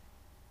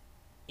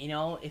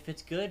 if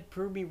it's good,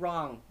 prove me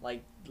wrong.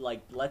 Like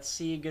let's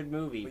see a good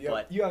movie.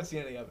 But you haven't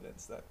seen any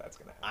evidence that that's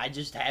going to happen. I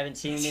just haven't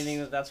seen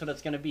anything that's what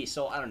it's going to be.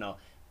 So I don't know.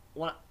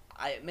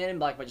 Men in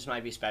Black just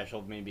might be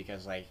special to me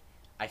because, like,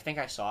 I think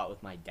I saw it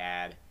with my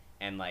dad,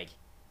 and, like,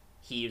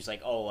 he was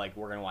like, oh, like,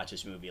 we're going to watch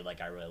this movie.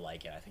 Like, I really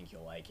like it. I think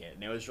you'll like it.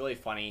 And it was really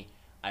funny.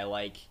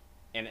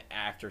 And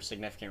after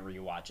significant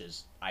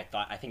rewatches, I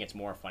think it's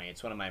more funny.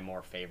 It's one of my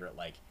more favorite,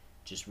 like,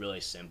 just really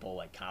simple,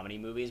 like, comedy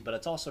movies, but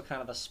it's also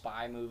kind of a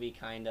spy movie,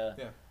 kind of.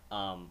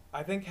 Yeah.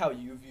 I think how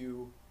you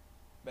view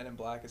Men in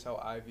Black is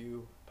how I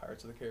view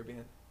Pirates of the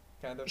Caribbean.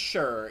 Kind of.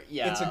 Sure,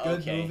 yeah. It's a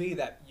good movie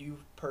that you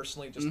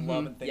personally just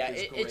love and think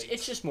is great.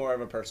 It's just more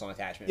of a personal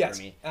attachment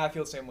for me. And I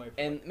feel the same way.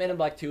 And Men in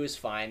Black 2 is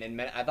fine, and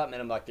I thought Men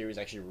in Black 3 was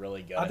actually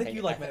really good. I think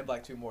you like Men in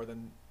Black 2 more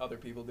than other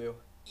people do.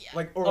 Yeah.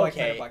 Like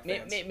Men in Black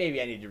fans.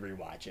 Maybe I need to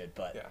rewatch it,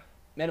 but yeah.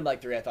 Men in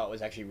Black 3 I thought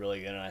was actually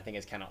really good, and I think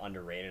it's kind of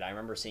underrated. I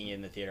remember seeing it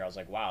in the theater. I was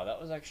like, wow, that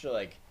was actually,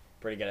 like,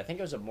 pretty good. I think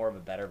it was more of a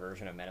better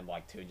version of Men in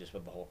Black 2, just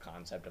with the whole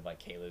concept of, like,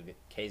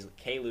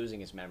 Kay losing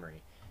his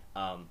memory.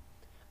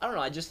 I don't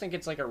know, I just think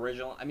it's, like,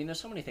 original. I mean, there's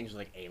so many things with,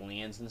 like,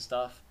 aliens and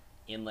stuff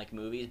in, like,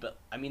 movies, but,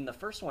 I mean, the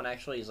first one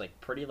actually is, like,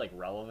 pretty, like,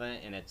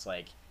 relevant in its,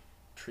 like,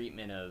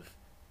 treatment of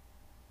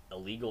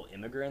illegal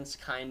immigrants,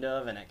 kind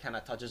of, and it kind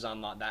of touches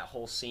on that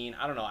whole scene.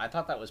 I don't know, I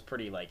thought that was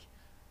pretty, like,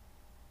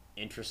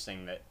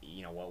 interesting that,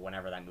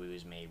 whenever that movie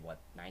was made,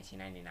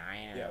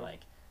 1999 or,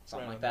 like,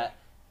 something like that.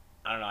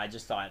 I don't know, I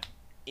just thought,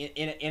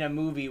 in a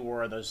movie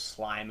where there's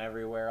slime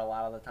everywhere a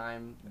lot of the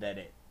time, that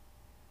it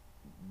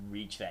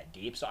reach that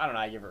deep. So I don't know,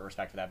 I give it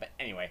respect for that. But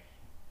anyway,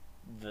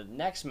 the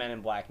next Men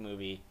in Black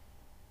movie,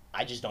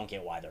 I just don't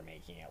get why they're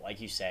making it.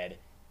 Like you said,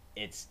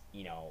 it's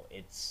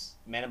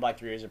Men in Black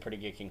 3 is a pretty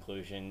good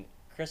conclusion.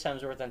 Chris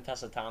Hemsworth and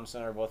Tessa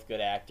Thompson are both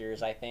good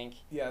actors, I think.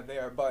 Yeah, they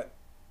are, but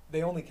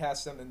they only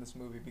cast them in this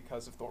movie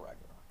because of Thor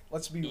Ragnarok.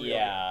 Let's be real.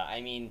 Yeah,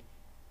 I mean,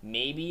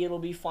 maybe it'll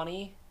be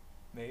funny.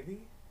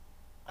 Maybe?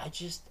 I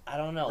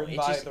don't know.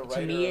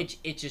 To me,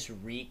 it just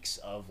reeks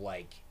of,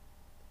 like,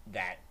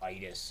 that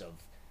itis of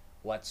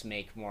let's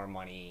make more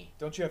money.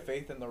 Don't you have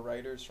faith in the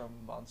writers from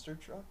Monster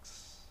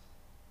Trucks?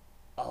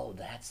 Oh,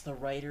 that's the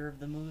writer of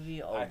the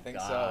movie? Oh, I think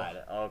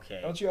God. So. Okay.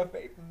 Don't you have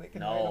faith in they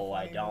can write a No,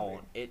 I funny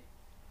don't. movie?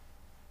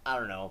 I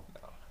don't know.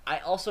 No. I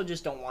also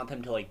just don't want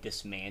them to, like,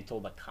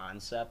 dismantle the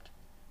concept.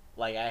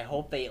 Like, I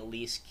hope they at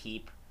least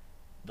keep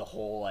the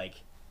whole, like,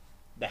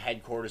 the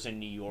headquarters in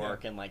New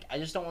York, and, like, I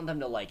just don't want them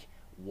to, like,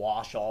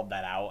 wash all of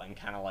that out and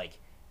kind of, like,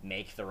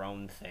 make their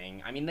own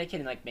thing. I mean, they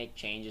can, like, make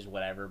changes,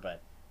 whatever,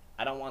 but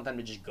I don't want them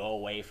to just go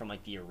away from,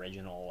 like, the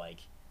original, like,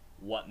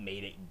 what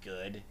made it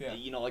good. Yeah.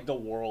 Like, the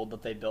world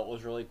that they built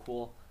was really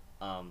cool.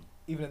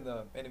 Even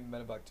in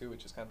Men in Black 2,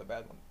 which is kind of the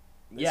bad one.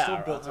 They Yeah, still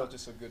built out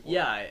just a good world.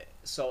 Yeah,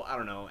 so, I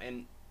don't know.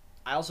 And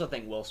I also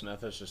think Will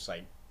Smith is just,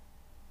 like,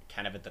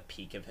 kind of at the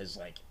peak of his,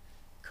 like,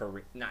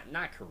 career.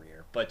 Not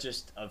career, but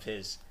just of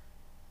his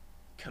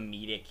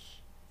comedic...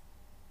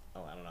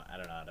 Oh, I don't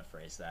know how to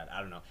phrase that.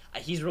 I don't know.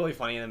 He's really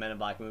funny in the Men in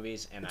Black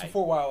movies, and it's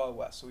before Wild Wild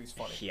West, so he's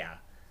funny. Yeah.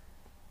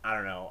 I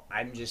don't know.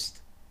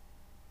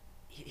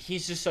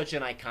 He's just such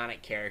an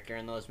iconic character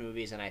in those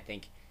movies, and I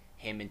think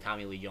him and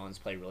Tommy Lee Jones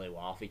play really well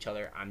off each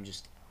other. I'm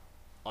just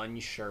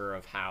unsure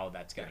of how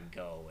that's going to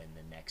go in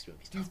the next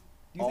movies.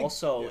 Do you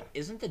Also, think?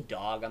 isn't the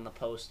dog on the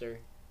poster?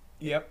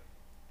 Yeah. Yep.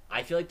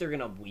 I feel like they're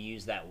gonna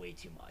use that way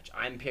too much.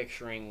 I'm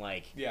picturing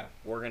like Yeah.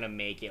 we're gonna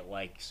make it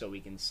like so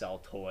we can sell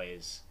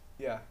toys.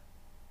 Yeah.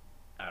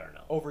 I don't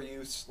know.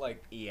 Overuse,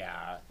 like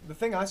Yeah. the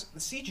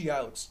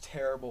CGI looks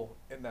terrible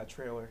in that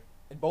trailer.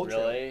 In both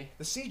trailers. Really?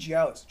 The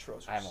CGI looks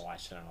atrocious. I haven't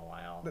watched it in a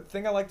while. The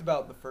thing I liked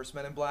about the first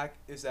Men in Black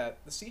is that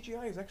the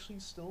CGI is actually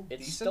still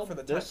It's decent still for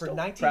the time there's for still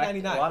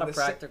 1999. a lot for of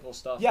the practical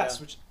stuff. Yes,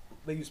 Yeah. which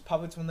they use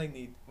puppets when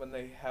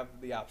they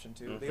have the option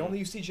to. They only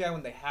use CGI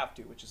when they have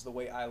to, which is the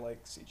way I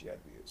like CGI to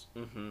be used.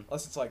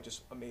 Unless it's like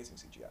just amazing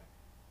CGI.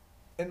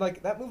 And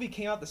like that movie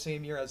came out the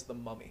same year as The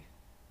Mummy,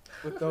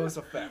 with those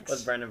effects.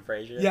 Was Brendan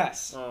Fraser?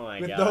 Yes. Oh my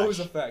with gosh. those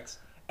effects,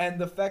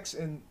 and the effects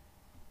in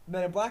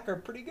Men in Black are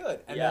pretty good.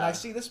 And then Yeah. I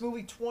see this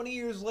movie 20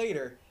 years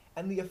later,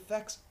 and the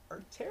effects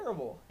are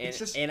terrible. It's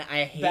just and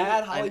I hate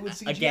bad Hollywood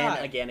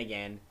CGI.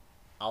 Again.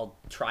 I'll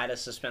try to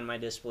suspend my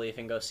disbelief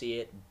and go see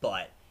it,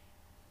 but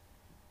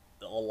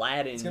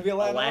Aladdin. It's gonna be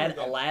Aladdin.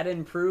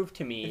 Aladdin proved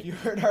to me If you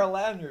heard our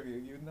Aladdin review,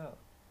 you'd know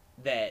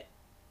that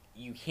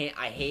you can't.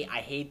 I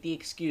hate the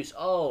excuse.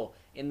 Oh,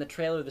 in the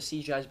trailer the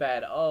CGI's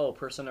bad. Oh,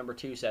 person number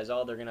 2 says,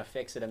 oh, they're gonna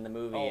fix it in the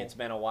movie. Oh. It's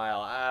been a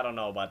while. I don't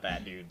know about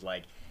that, dude.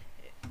 Like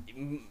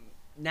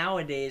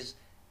nowadays,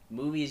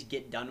 movies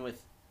get done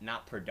with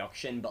not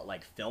production but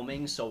like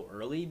filming so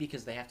early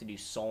because they have to do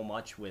so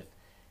much with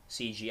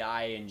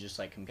CGI and just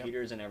like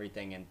computers and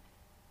everything. And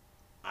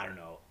I don't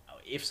know.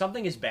 If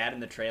something is bad in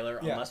the trailer,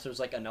 unless there's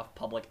like enough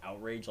public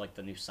outrage like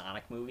the new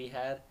Sonic movie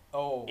had,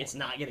 it's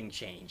not getting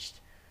changed.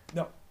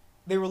 No,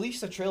 they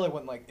released a trailer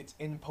when like it's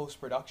in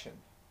post production.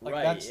 Like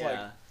right? that's Yeah.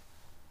 like,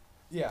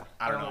 yeah.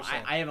 I don't know.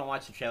 I haven't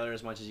watched the trailer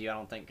as much as you. I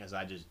don't think because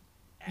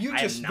You've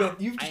just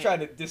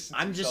tried to distance.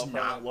 I'm just yourself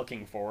not from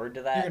looking forward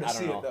to that. You're gonna I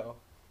don't see know. it though.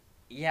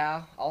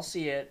 Yeah, I'll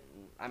see it.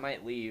 I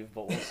might leave,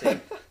 but we'll see.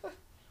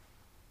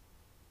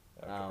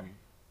 Okay.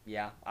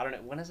 Yeah, I don't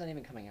know. When is that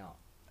even coming out?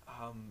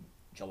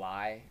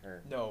 July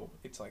or? No,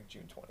 it's like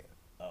June 20th.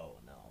 Oh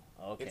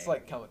no. Okay. It's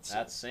like coming soon.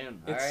 That's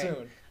soon. It's All right.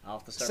 soon. I'll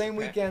have to start. Same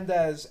preparing. weekend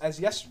as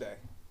yesterday.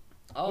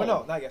 Oh. Well,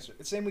 no, not yesterday.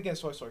 It's same weekend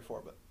as Toy Story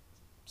 4, but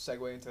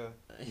segue into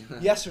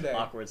yesterday.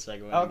 Awkward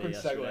segue. Awkward into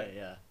yesterday, segue.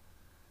 Yeah.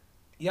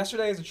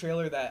 Yesterday is a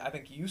trailer that I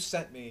think you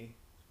sent me.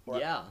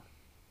 Yeah.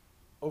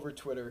 Over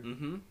Twitter.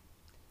 Mm-hmm.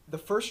 The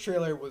first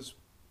trailer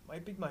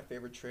might be my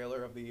favorite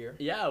trailer of the year.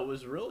 Yeah, it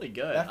was really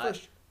good. That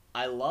first.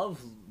 I love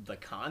the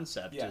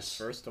concept. Yes. Just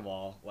first of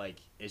all, like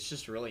it's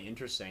just really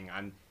interesting.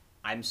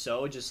 I'm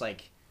so just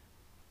like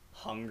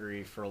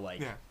hungry for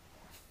like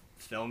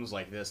films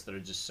like this that are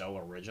just so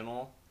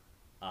original.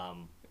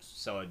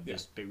 So it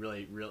just be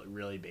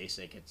really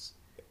basic. It's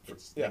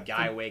the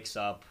guy wakes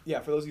up.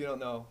 Yeah, for those of you who don't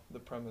know the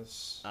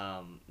premise.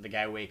 The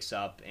guy wakes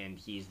up and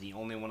he's the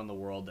only one in the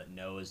world that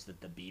knows that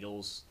the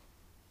Beatles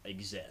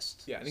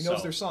exist. Yeah, and he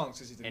knows their songs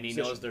because he's a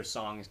musician. He knows their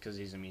songs because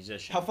he's a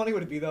musician. How funny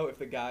would it be though if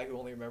the guy who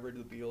only remembered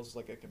the Beatles was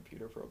like a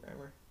computer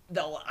programmer?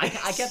 No, I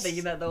kept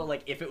thinking that though.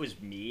 Like if it was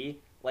me,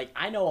 like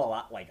I know a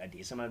lot, like a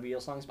decent amount of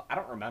Beatles songs, but I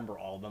don't remember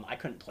all of them. I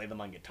couldn't play them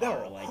on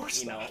guitar. No, of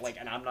course not. Like,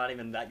 and I'm not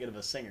even that good of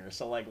a singer.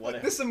 So like,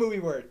 what? This is a movie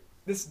where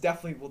this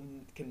definitely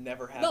can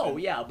never happen. No,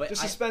 yeah, but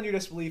just suspend your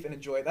disbelief and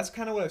enjoy it. That's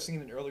kind of what I've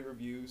seen in early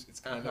reviews. It's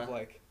kind of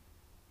like.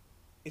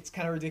 It's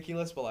kind of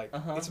ridiculous, but like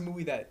it's a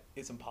movie that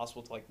it's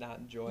impossible to like not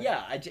enjoy.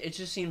 Yeah, it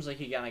just seems like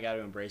you kind of got to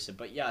embrace it.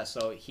 But yeah,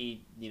 so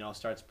he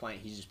starts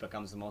playing. He just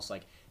becomes the most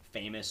like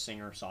famous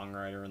singer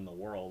songwriter in the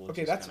world.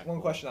 Okay, that's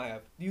one question I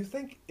have. Do you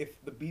think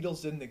if the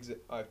Beatles didn't exist?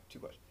 I have two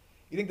questions.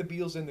 You think the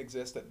Beatles didn't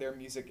exist, that their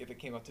music, if it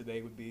came out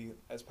today, would be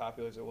as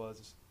popular as it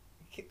was?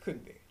 It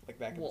couldn't be like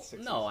back in the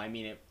 60s. No, I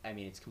mean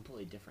it's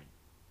completely different.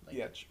 Like,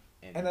 yeah.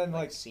 And then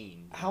like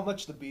scene. How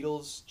much the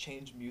Beatles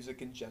changed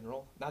music in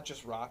general, not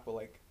just rock, but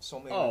like so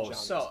many other genres.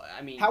 So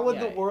I mean, how would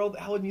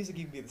how would music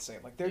even be the same?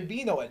 Like there'd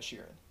be no Ed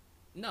Sheeran.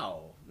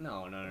 No.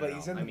 But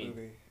he's in the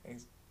movie.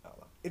 And I don't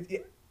know.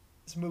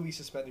 This movie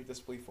suspend your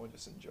disbelief and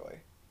just enjoy.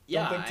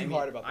 Yeah, don't think too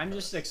hard about. I'm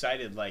just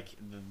excited. Like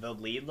the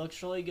lead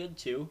looks really good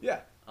too. Yeah.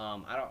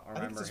 I don't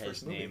remember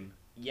his name.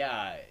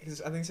 Yeah.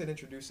 Because I think it's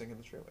introducing in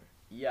the trailer.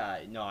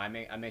 Yeah. No, I'm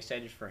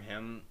excited for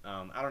him.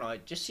 I don't know.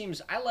 It just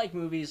seems I like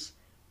movies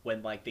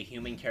when like the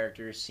human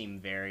characters seem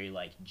very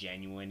like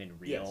genuine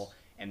and real,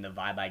 and the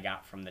vibe I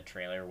got from the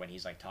trailer when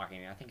he's like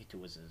talking, I think it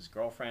was his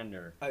girlfriend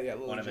or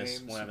one of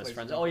his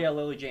friends. Oh yeah,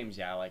 Lily James.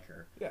 Yeah, I like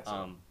her. Yeah.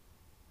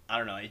 I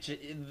don't know.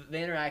 The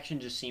interaction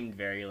just seemed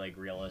very like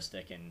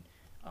realistic and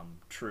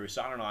true.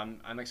 So I don't know.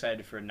 I'm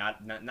excited for not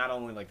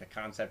only like the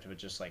concept, but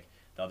just like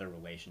the other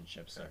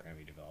relationships that are going to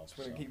be developed. So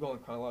we're going to keep going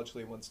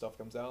chronologically when stuff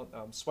comes out.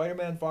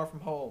 Spider-Man Far From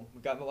Home.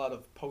 We've gotten a lot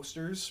of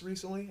posters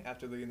recently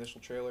after the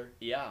initial trailer.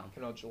 Yeah.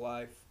 Came out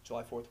July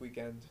 4th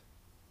weekend,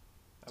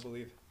 I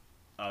believe.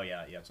 Oh,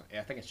 yeah.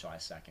 I think it's July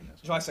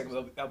 2nd. July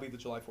 2nd. That'll be the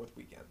July 4th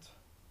weekend.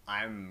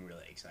 I'm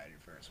really excited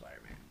for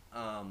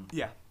Spider-Man.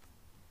 Yeah.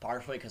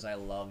 Partially because I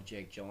love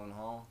Jake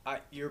Gyllenhaal.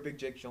 You're a big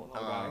Jake Gyllenhaal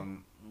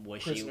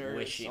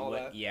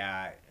guy.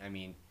 Yeah, I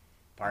mean,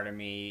 part of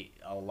me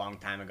a long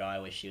time ago I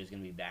wish he was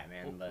gonna be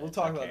Batman. But we'll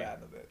talk about that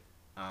in a bit.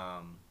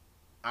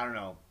 I don't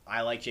know.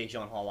 I like Jake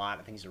Gyllenhaal a lot.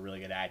 I think he's a really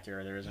good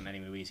actor. There isn't many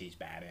movies he's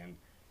bad in.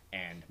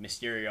 And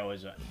Mysterio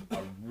is a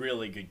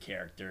really good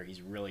character.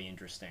 He's really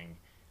interesting.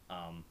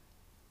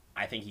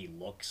 I think he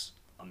looks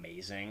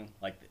amazing,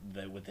 like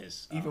with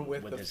his even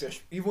with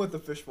the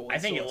fishbowl. I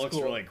think it looks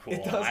cool. really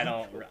cool. I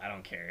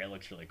don't care. It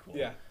looks really cool.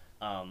 Yeah.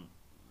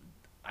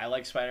 I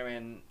like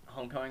Spider-Man: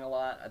 Homecoming a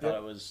lot. I thought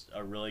it was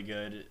a really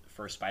good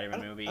first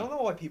Spider-Man movie. I don't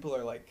know why people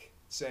are like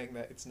saying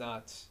that it's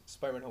not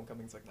Spider-Man: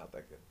 Homecoming's like not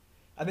that good.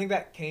 I think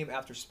that came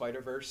after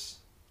Spider-Verse,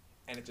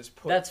 and it just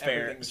put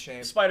everything to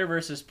shame.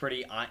 Spider-Verse is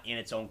pretty in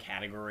its own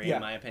category, in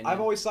my opinion.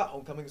 I've always thought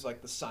Homecoming is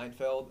like the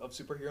Seinfeld of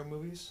superhero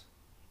movies.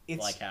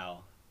 It's like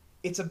how?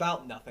 It's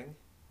about nothing.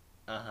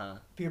 Uh-huh.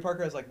 Peter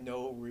Parker has like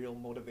no real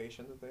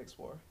motivation that they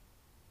explore.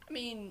 I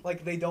mean,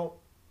 like they don't.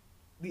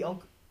 The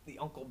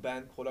Uncle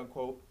Ben, quote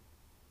unquote.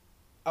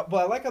 But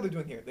I like how they're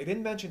doing here. They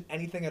didn't mention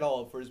anything at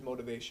all for his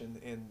motivation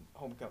in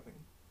Homecoming.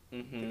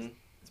 Mm-hmm.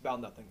 It's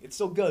about nothing. It's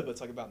still good, but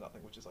it's like about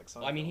nothing, which is like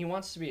something. I mean, he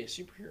wants to be a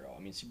superhero. I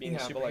mean, being a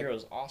superhero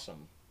is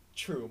awesome.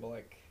 True, but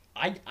like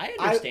I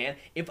understand.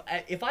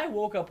 If I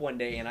woke up one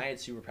day and I had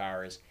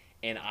superpowers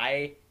and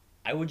I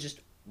would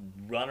just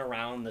run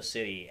around the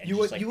city and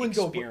experiment.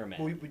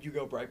 Would you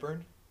go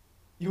Brightburn?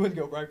 You wouldn't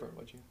go Brightburn,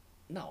 would you?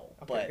 No,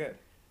 okay, but good.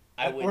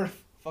 I would.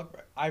 Fuck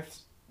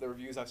the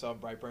reviews I saw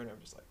of Brightburn,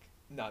 I'm just like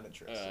not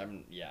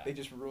interested. Yeah. They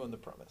just ruined the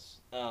premise.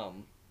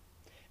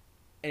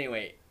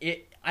 Anyway,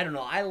 I don't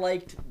know. I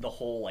liked the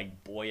whole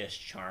like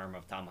boyish charm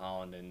of Tom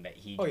Holland and that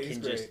he he's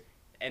can great. just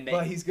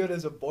but he's good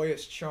as a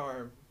boyish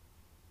charm.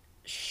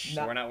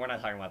 We're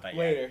not talking about that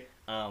later. Yet.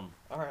 All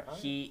right.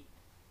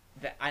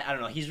 I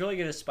don't know. He's really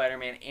good as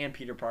Spider-Man and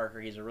Peter Parker.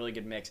 He's a really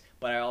good mix.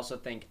 But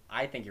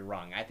I think you're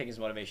wrong. I think his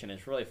motivation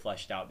is really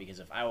fleshed out because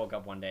if I woke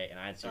up one day and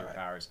I had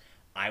superpowers,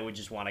 I would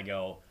just want to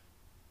go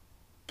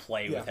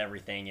play with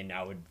everything, and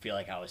I would feel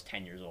like I was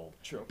 10 years old.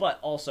 True. But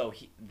also,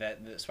 the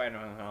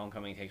Spider-Man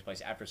Homecoming takes place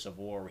after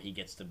Civil War, where he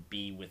gets to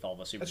be with all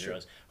the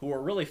superheroes who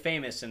are really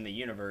famous in the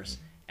universe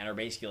and are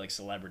basically like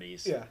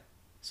celebrities. Yeah.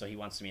 So he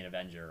wants to be an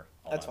Avenger,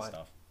 That's that fine.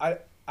 stuff. I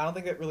don't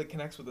think that really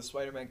connects with the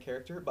Spider-Man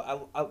character,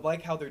 but I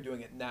like how they're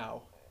doing it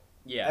now.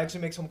 Yeah. It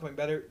actually makes Homecoming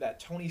better,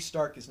 that Tony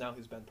Stark is now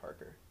his Ben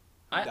Parker.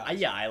 I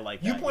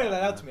like that. You pointed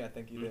that out to me, I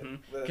think you did.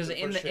 Because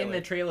in the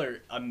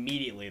trailer,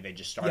 immediately they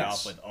just start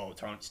off with,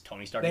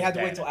 Tony Stark. They had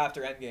to wait till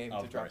after Endgame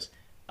to drop it.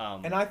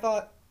 And I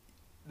thought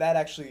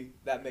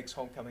that makes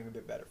Homecoming a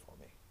bit better for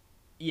me.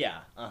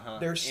 Yeah,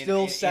 They're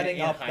still setting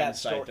up that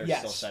story. They're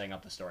still setting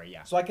up the story,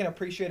 yeah. So I can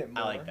appreciate it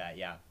more. I like that,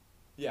 yeah.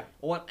 Yeah.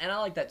 Well, and I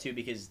like that too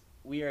because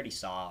we already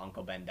saw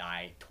Uncle Ben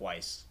die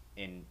twice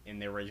in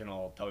the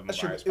original Tobey Maguire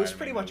Spider-Man. It was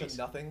pretty much a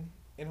nothing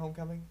in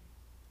Homecoming.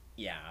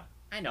 Yeah.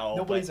 I know.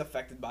 Nobody's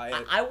affected by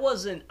it. I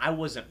wasn't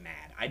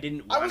mad. I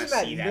didn't want to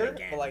see that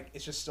again. But like,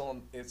 it's just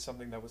it's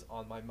something that was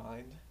on my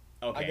mind.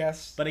 Okay. I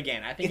guess. But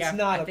again, I think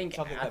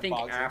something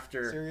that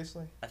after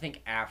seriously. I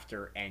think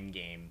after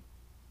Endgame,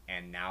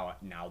 and now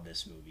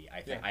this movie,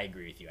 I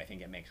agree with you. I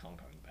think it makes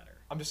Homecoming better.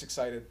 I'm just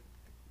excited.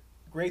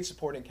 Great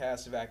supporting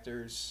cast of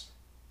actors.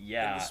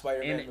 Yeah. In the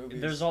Spider-Man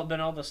movies. There's been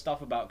all the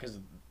stuff about because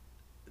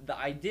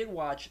I did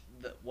watch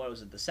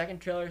the second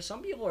trailer.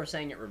 Some people are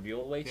saying it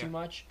revealed way too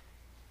much.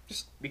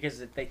 Just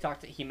because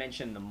he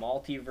mentioned the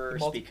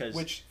multiverse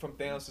which from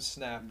Thanos'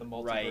 snap, the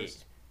multiverse,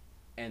 right,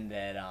 and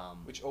that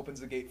which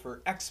opens the gate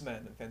for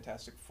X-Men and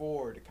Fantastic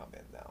Four to come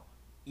in now.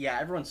 Yeah,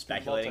 everyone's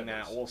speculating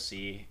that. We'll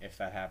see if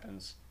that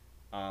happens.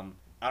 I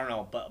don't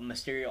know, but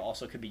Mysterio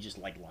also could be just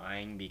like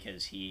lying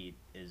because he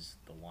is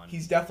the one.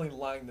 He's definitely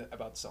lying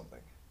about something.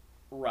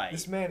 Right.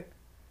 This man,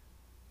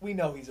 we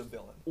know he's a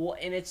villain. Well,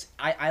 and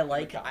I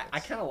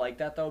kind of like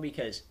that though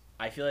because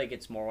I feel like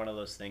it's more one of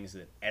those things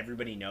that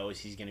everybody knows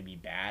he's going to be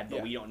bad,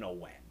 but we don't know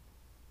when.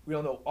 We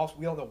don't know. Also,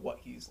 we don't know what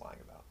he's lying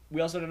about.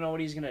 We also don't know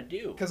what he's going to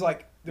do. Because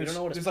like, we don't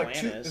know what his plan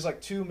is. There's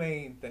like two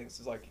main things.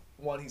 There's like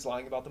one, he's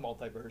lying about the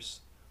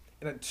multiverse,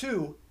 and then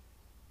two,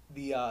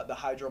 the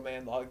Hydro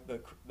Man, the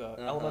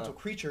elemental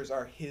creatures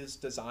are his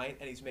design,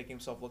 and he's making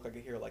himself look like a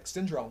hero, like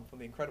Syndrome from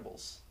The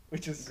Incredibles,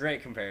 which is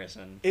great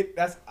comparison.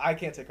 I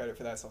can't take credit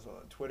for that. It's also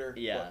on Twitter.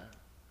 Yeah.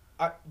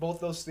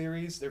 Both those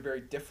theories, they're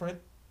very different.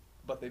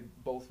 But they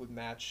both would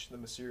match the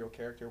Mysterio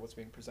character, what's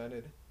being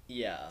presented.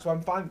 Yeah. So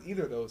I'm fine with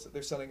either of those.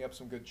 They're setting up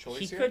some good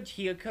choices.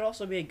 He could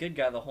also be a good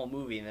guy the whole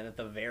movie, and then at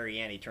the very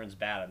end he turns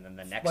bad, and then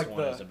the next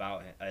one is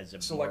about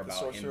more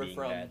about him being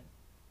bad.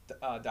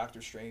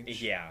 Doctor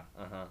Strange. Yeah.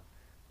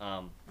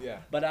 Yeah.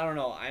 But I don't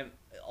know.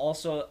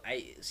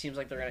 It seems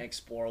like they're gonna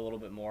explore a little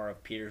bit more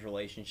of Peter's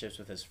relationships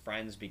with his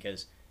friends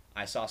because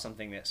I saw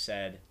something that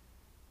said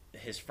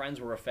his friends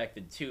were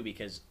affected too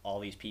because all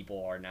these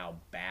people are now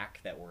back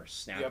that were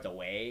snapped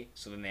away,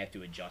 so then they have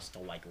to adjust to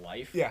like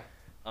life. Yeah.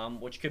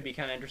 Which could be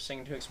kind of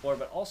interesting to explore,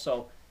 but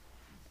also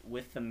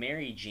with the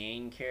Mary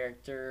Jane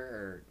character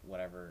or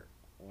whatever,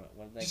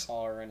 what did they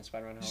call her in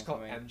Spider-Man Homecoming? Just call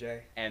her MJ.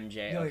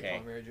 MJ. You Okay. call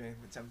her Mary Jane.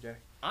 It's MJ.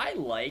 I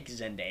like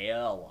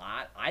Zendaya a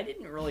lot. I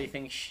didn't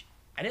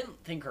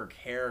think her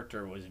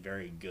character was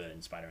very good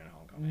in Spider-Man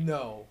Homecoming.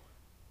 No.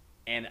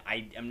 And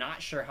I am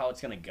not sure how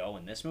it's going to go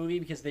in this movie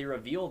because they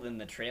revealed in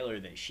the trailer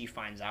that she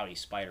finds out he's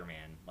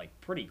Spider-Man, like,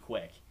 pretty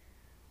quick.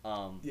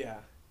 Yeah.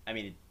 I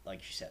mean,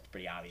 like she said, it's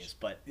pretty obvious,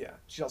 but... Yeah.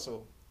 She's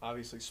also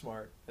obviously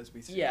smart, as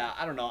we see. Yeah,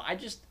 I don't know. I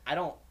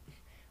don't...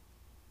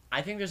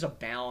 I think there's a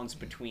balance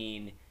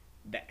between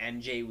the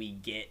MJ we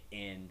get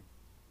in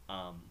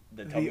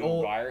the Tobey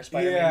Maguire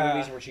Spider-Man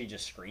movies where she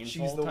just screams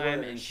the whole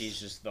time and she's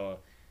just the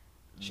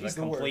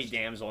complete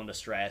damsel in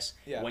distress.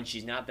 Yeah. When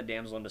she's not the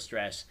damsel in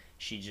distress,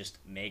 she just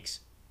makes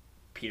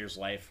Peter's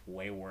life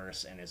way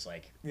worse and is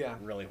like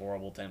really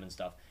horrible to him and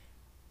stuff.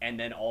 And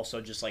then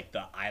also just like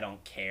the I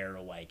don't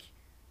care, like,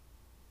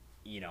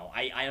 you know,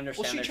 I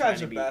understand. Well, she tries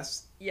her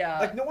best. Yeah.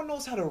 Like, no one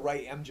knows how to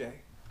write MJ.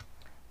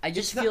 I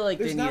just feel like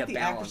they need a balance. It's not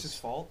the actress's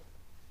fault.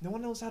 No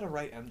one knows how to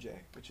write MJ,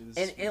 which is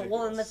and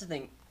that's the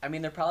thing. I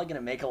mean, they're probably gonna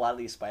make a lot of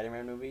these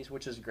Spider-Man movies,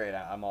 which is great.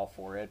 I'm all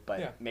for it,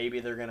 but maybe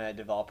they're gonna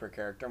develop her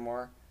character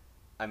more.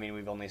 I mean,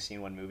 we've only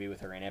seen one movie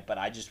with her in it, but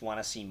I just want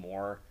to see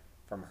more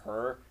from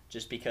her.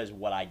 Just because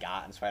what I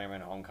got in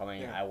Spider-Man: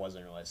 Homecoming, I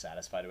wasn't really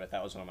satisfied with.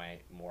 That was one of my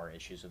more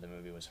issues with the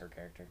movie was her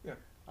character. Yeah.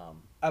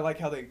 I like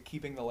how they're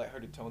keeping the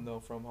lighthearted tone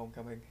though from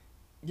Homecoming.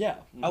 Yeah.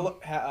 I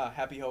look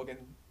Happy Hogan.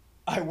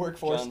 I work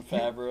for John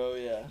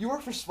Favreau. Yeah. You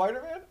work for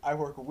Spider-Man? I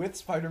work with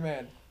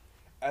Spider-Man.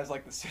 As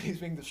like the city's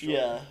being destroyed.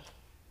 Yeah.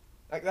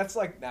 Like that's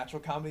like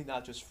natural comedy,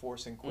 not just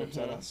forcing quips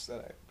at us that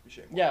I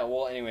appreciate more. Yeah,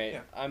 well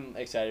anyway, I'm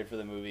excited for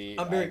the movie.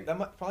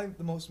 Probably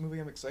the most movie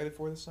I'm excited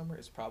for this summer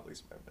is probably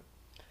Spider-Man.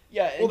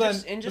 Yeah,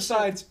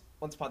 besides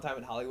Once Upon a Time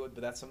in Hollywood,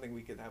 but that's something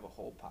we could have a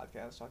whole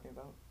podcast talking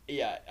about.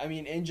 Yeah, I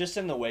mean, and just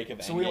in the wake of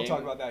Endgame. So we don't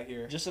talk about that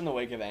here. Just in the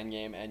wake of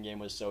Endgame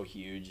was so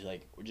huge,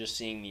 like just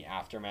seeing the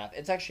aftermath.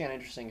 It's actually kind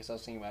of interesting because I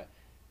was thinking about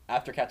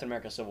after Captain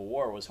America: Civil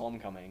War was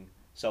Homecoming.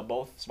 So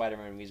both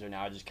Spider-Man movies are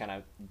now just kind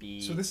of the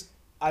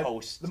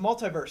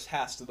multiverse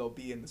has to though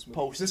be in this movie.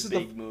 Post this is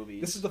big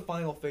movies. This is the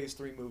final Phase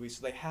 3 movie,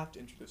 so they have to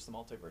introduce the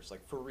multiverse,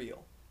 like for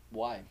real.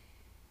 Why?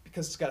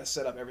 Because it's got to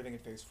set up everything in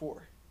Phase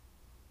 4.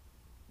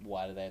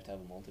 Why do they have to have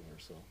a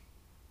multiverse though?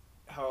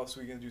 How else are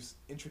we gonna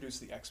introduce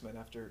the X-Men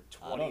after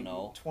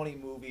 20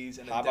 movies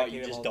and how about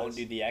you just don't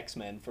do the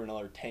X-Men for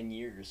another 10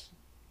 years?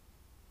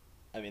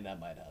 I mean that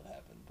might not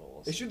happen,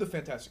 but they should do the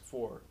Fantastic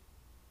Four.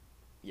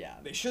 Yeah.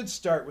 They should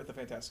start with the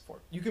Fantastic Four.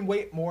 You can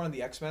wait more on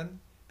the X-Men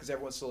because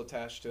everyone's still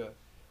attached to,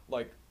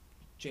 like,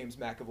 James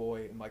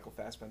McAvoy and Michael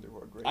Fassbender, who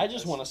are great. I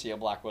just want to see a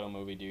Black Widow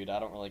movie, dude. I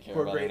don't really care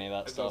about any of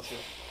that stuff.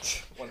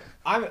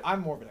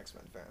 I'm more of an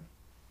X-Men fan.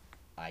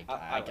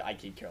 I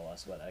could care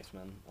less about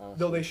X-Men. Honestly.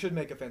 Though they should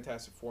make a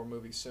Fantastic Four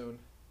movie soon,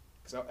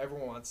 because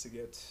everyone wants to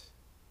get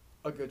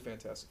a good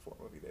Fantastic Four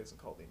movie that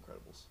isn't called The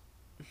Incredibles.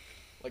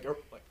 like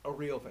a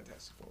real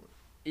Fantastic Four movie.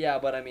 Yeah,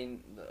 but I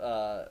mean,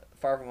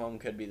 Far From Home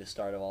could be the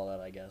start of all that,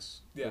 I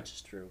guess. Yeah. Which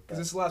is true. Because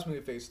this is the last movie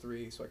of Phase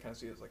 3, so I kind of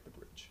see it as like the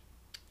bridge.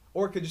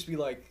 Or it could just be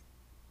like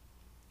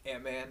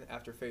Ant-Man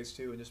after Phase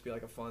 2 and just be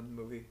like a fun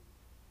movie.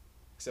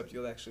 Except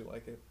you'll actually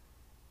like it.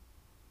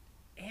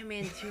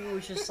 Ant-Man 2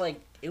 was just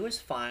like, it was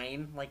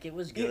fine. Like, it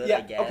was good, yeah,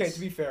 I guess. Okay, to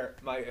be fair,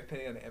 my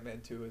opinion on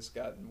Ant-Man 2 has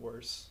gotten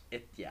worse.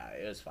 It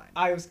was fine.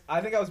 I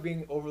think I was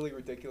being overly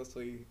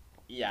ridiculously...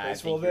 Yeah, I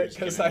think you were just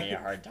giving me a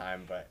hard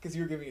time, but... Because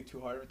you were giving it too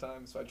hard of a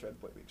time, so I tried to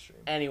play the extreme.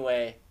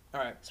 Anyway,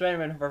 all right.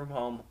 Spider-Man Far From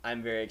Home,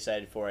 I'm very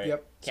excited for it.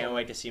 Yep. Can't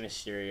wait to see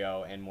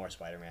Mysterio and more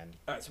Spider-Man.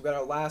 All right, so we got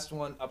our last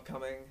one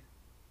upcoming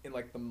in,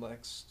 like, the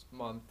next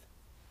month.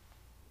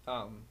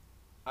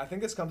 I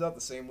think this comes out the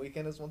same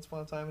weekend as Once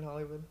Upon a Time in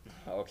Hollywood.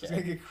 Okay. It's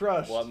going to get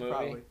crushed. What movie?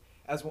 Probably.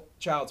 As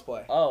Child's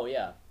Play. Oh,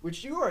 yeah.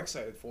 Which you are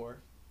excited for.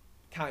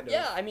 Kind of.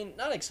 Yeah, I mean,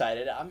 not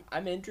excited.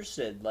 I'm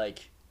interested,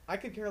 like... I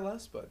could care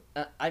less, but...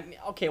 I mean,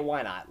 okay,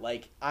 why not?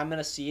 Like, I'm going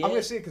to see it. I'm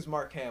going to see it because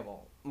Mark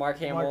Hamill.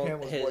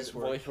 His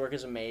voice work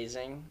is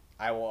amazing.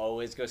 I will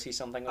always go see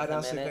something with him in it. I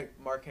honestly think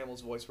Mark Hamill's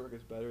voice work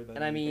is better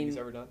than anything he's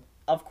ever done.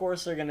 Of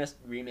course, they're going to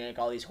remake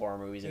all these horror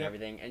movies and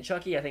everything. And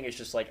Chucky, I think, is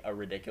just, like, a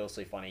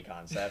ridiculously funny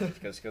concept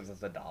because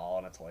it's a doll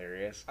and it's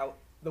hilarious.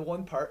 The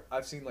one part,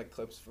 I've seen, like,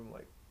 clips from,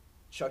 like,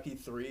 Chucky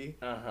 3.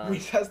 Uh-huh.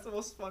 Which has the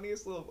most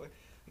funniest little...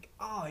 Like,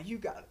 oh, you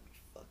gotta be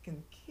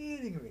fucking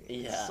kidding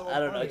me. Yeah, so I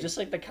don't funny. know. Just,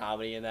 like, the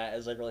comedy in that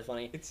is, like, really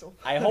funny. It's so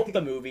funny. I hope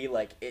the movie,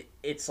 like,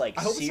 it's, like...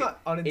 I hope it's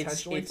not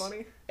unintentionally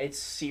funny. It's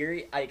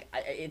serious.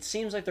 It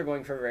seems like they're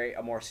going for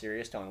a more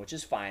serious tone, which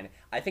is fine.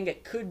 I think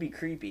it could be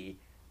creepy,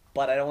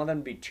 but I don't want them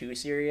to be too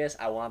serious.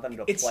 I want them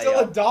to play It's still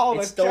a doll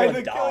that's trying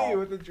to kill you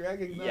with a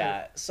dragging knife.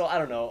 Yeah, so I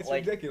don't know. It's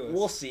like, ridiculous.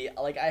 We'll see.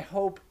 Like, I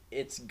hope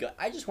it's good.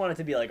 I just want it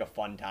to be, like, a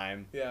fun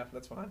time. Yeah,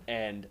 that's fine.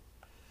 And,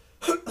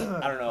 I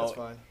don't know.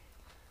 That's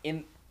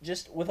fine.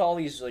 Just with all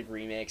these, like,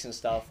 remakes and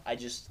stuff, I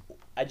just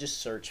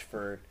search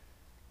for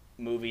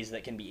movies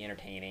that can be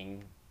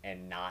entertaining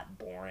and not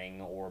boring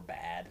or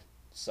bad.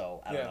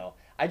 So, I don't know.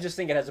 I just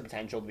think it has the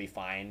potential to be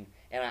fine.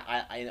 And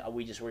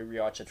we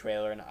rewatched the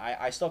trailer, and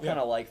I still kind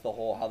of like the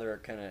whole, how they're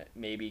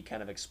maybe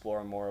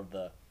exploring more of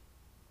the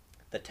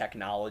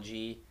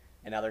technology,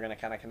 and now they're going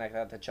to kind of connect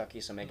that to Chucky,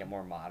 so make it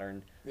more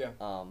modern. Yeah.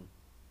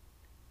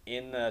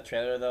 In the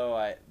trailer, though,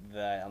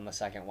 on the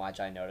second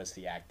watch, I noticed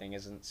the acting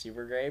isn't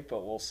super great,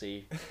 but we'll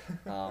see.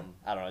 I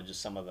don't know,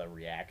 just some of the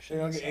reactions.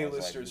 They're gonna get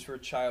A-listers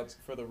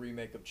for the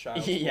remake of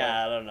Child's Play.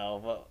 Yeah, I don't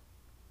know, but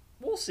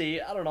we'll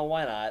see. I don't know,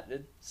 why not?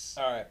 It's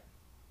all right.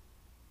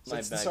 So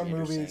it's our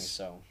movies.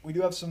 So we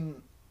do have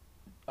some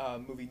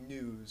movie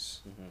news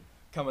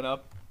coming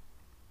up.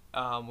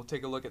 We'll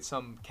take a look at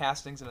some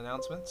castings and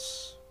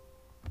announcements.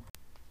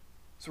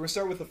 So we're gonna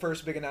start with the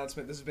first big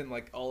announcement. This has been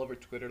like all over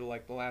Twitter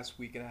like the last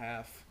week and a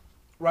half.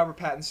 Robert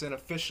Pattinson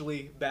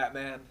officially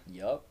Batman.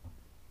 Yup.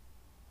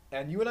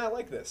 And you and I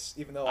like this,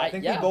 even though I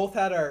think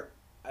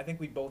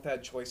we both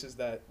had choices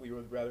that we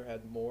would rather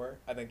had more.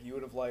 I think you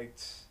would have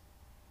liked.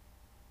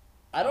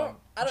 I don't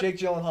Jake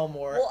Gyllenhaal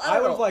more. Well,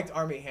 I would have liked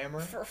Armie Hammer.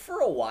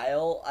 For a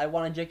while, I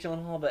wanted Jake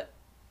Gyllenhaal, but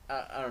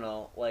I don't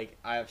know. Like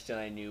I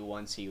knew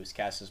once he was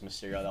cast as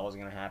Mysterio that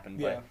wasn't gonna happen.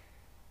 But yeah.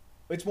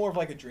 It's more of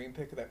like a dream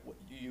pick that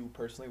you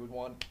personally would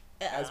want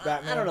as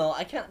Batman. I don't know.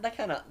 That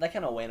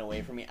kind of went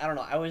away from me. I don't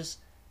know.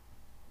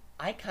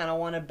 I kind of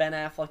wanted Ben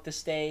Affleck to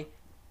stay,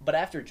 but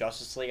after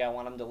Justice League, I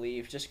want him to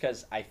leave just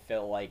because I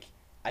feel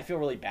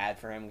really bad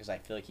for him because I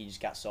feel like he just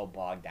got so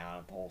bogged down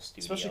at the whole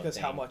studio. Especially because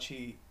thing.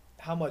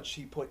 how much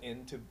he put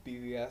into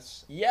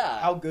BVS. Yeah,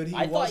 how good he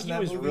was. I thought in he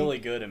that was movie. really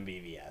good in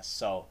BVS.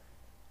 So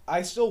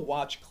I still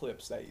watch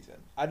clips that he's in.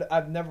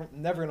 I've never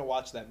gonna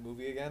watch that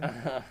movie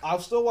again. I'll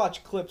still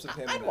watch clips of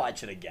him. I'd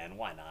watch it again.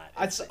 Why not?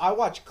 I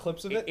watch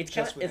clips of it.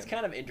 It's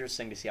kind of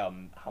interesting to see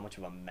how much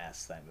of a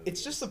mess that movie.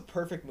 It's just the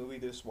perfect movie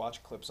to just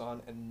watch clips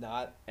on and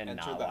not enter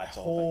not that watch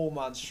the whole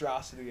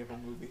monstrosity of a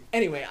movie.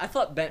 Anyway, I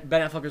thought Ben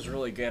Affleck was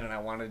really good, and I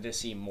wanted to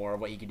see more of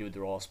what he could do with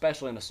the role,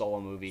 especially in a solo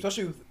movie.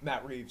 Especially with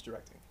Matt Reeves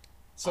directing.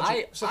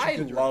 I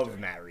love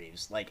Matt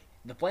Reeves. Like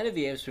the Planet of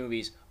the Apes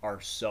movies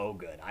are so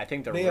good. I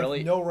think they're really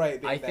have no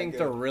right. I think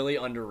they're really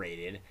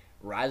underrated.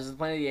 Rise of the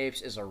Planet of the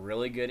Apes is a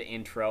really good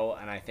intro,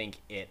 and I think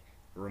it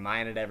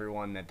reminded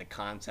everyone that the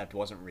concept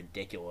wasn't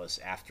ridiculous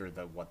after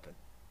the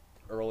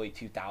early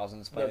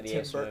 2000s Planet of the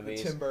Apes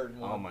movies. The Tim Burton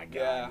one. Oh my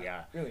god,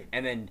 yeah. Really.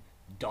 And then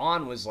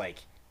Dawn was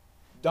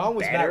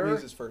Matt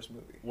Reeves' first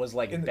movie. Was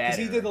better. Because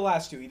he did the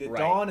last two. He did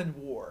Dawn and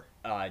War.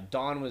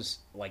 Dawn was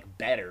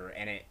better,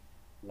 and it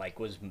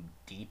was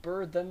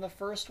deeper than the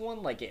first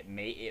one. It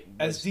was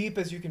as deep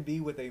as you can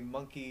be with a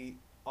monkey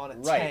on a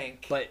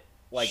tank. But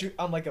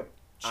on a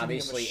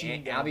obviously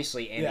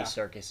Andy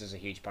Serkis is a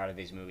huge part of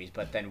these movies.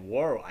 But then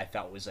War, I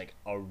thought was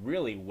a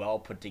really well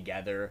put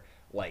together.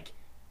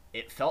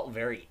 It felt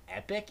very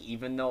epic,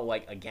 even though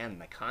again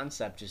the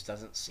concept just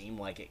doesn't seem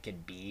like it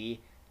could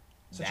be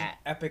such an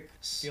epic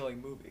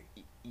feeling movie.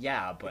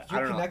 Yeah, but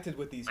you're connected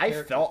with these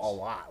characters. I felt a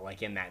lot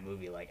in that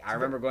movie. I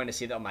remember going to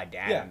see that with my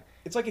dad. Yeah,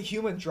 it's like a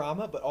human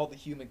drama, but all the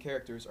human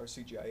characters are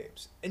CGI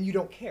apes, and you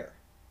don't care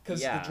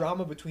because the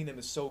drama between them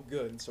is so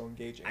good and so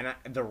engaging.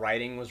 And the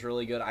writing was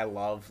really good. I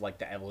love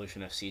the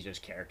evolution of Caesar's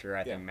character.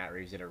 I think Matt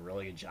Reeves did a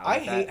really good job. I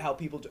hate how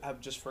people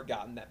have just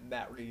forgotten that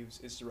Matt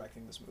Reeves is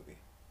directing this movie.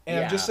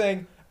 And I'm just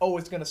saying,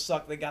 it's gonna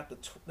suck. They got the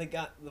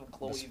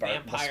glowy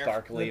vampire, the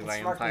sparkly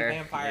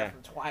vampire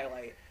from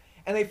Twilight,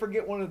 and they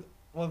forget one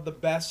of the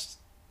best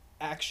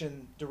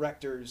action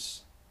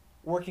directors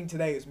working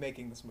today is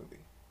making this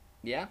movie.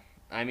 Yeah,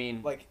 I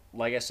mean,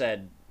 like I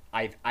said,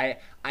 I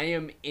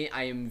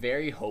am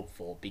very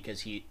hopeful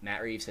because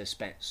Matt Reeves has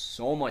spent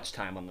so much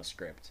time on the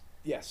script.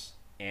 Yes,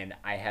 and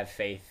I have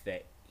faith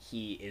that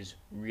he is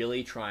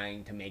really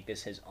trying to make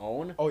this his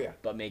own. Oh yeah,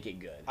 but make it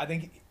good. I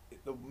think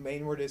the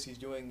main word is he's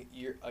doing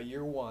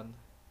year one.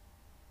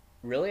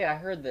 Really? I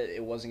heard that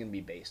it wasn't going to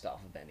be based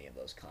off of any of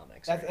those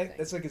comics.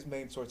 That's his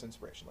main source of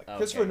inspiration.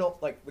 Christopher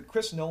Nolan, the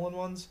Chris Nolan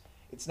ones,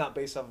 it's not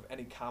based off of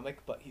any comic,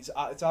 but it's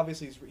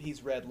obviously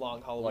he's read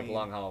Long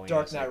Halloween,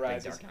 Dark Knight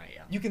Rises.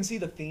 You can see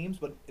the themes,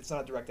 but it's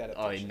not a direct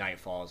adaptation. Oh,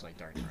 Nightfall is like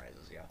Dark Knight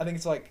Rises, yeah. I think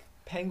it's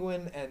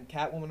Penguin and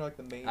Catwoman are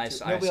the main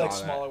two. There'll be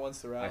smaller ones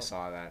throughout. I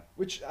saw that.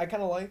 Which I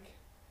kind of like.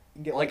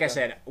 I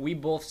said, we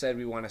both said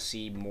we want to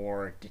see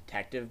more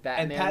detective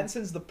Batman. And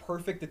Pattinson's the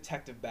perfect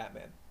detective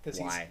Batman.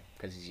 Why?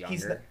 Because he's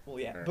younger?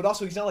 But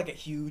also he's not a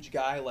huge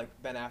guy like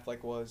Ben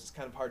Affleck was. It's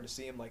kind of hard to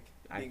see him being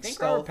I think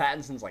stealth. Robert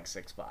Pattinson's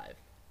 6'5".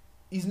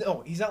 He's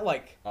not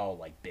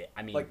bit.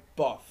 I mean,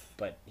 buff.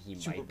 But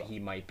he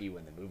might be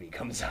when the movie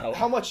comes out.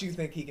 How much do you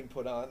think he can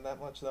put on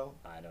that much though?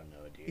 I don't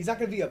know, dude. He's not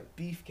gonna be a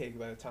beefcake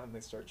by the time they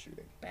start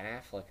shooting. Ben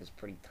Affleck is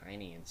pretty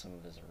tiny in some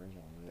of his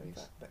original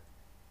movies.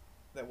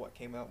 That what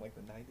came out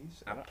in the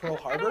 90s? Pearl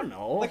Harbor? I don't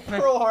know.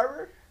 Pearl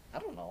Harbor? I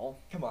don't know.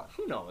 Come on.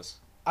 Who knows?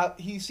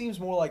 He seems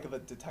more of a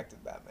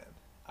detective Batman.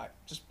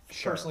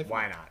 Personally.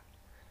 Why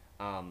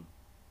not?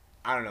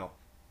 I don't know.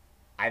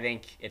 I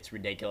think it's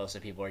ridiculous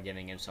that people are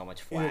giving him so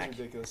much flack. It is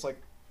ridiculous.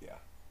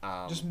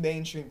 Just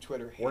mainstream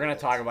Twitter. We're gonna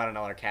talk about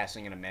another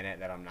casting in a minute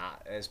that I'm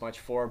not as much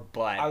for,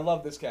 but I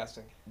love this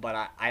casting.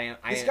 But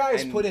this guy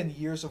has put in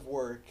years of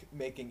work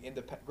making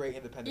great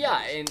independent.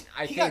 Yeah, movies.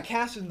 and he got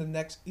casted in the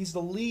next. He's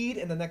the lead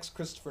in the next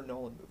Christopher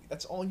Nolan movie.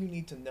 That's all you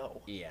need to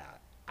know. Yeah,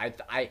 I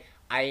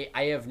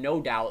have no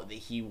doubt that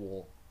he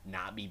will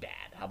not be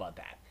bad. How about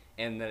that?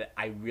 And that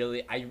I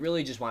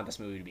really just want this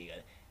movie to be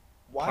good.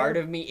 Part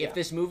of me, if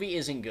this movie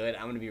isn't good,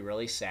 I'm going to be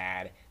really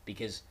sad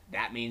because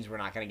that means we're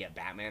not going to get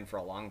Batman for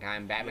a long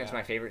time. Batman's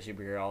my favorite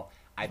superhero.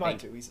 I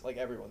think too. He's like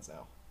everyone's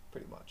now,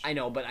 pretty much. I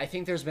know, but I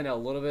think there's been a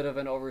little bit of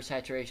an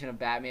oversaturation of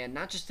Batman,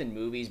 not just in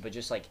movies, but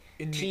just like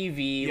in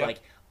TV,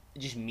 like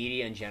just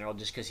media in general,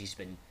 just because he's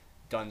been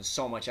done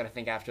so much. And I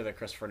think after the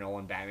Christopher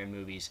Nolan Batman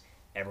movies,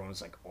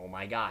 everyone's like, oh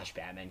my gosh,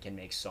 Batman can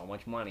make so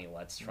much money.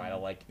 Let's try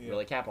to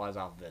really capitalize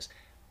off of this.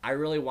 I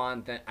really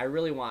want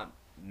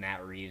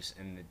Matt Reeves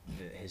and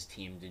his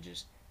team to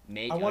just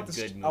make a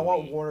good movie. I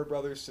want Warner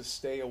Brothers to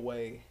stay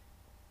away.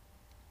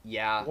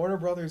 Yeah. Warner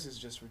Brothers is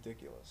just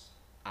ridiculous.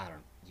 I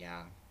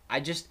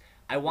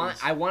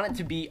want it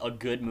to be a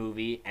good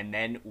movie, and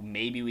then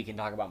maybe we can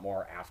talk about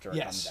more after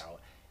it comes out.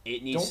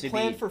 It needs to be...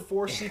 Don't plan for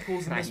 4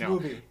 sequels in this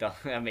movie. The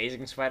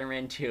Amazing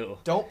Spider-Man 2.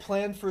 Don't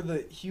plan for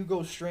the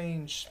Hugo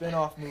Strange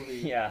spin-off movie.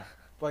 Yeah.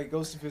 Like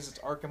Ghost Visits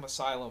Arkham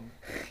Asylum.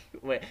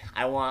 Wait,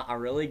 I want a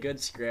really good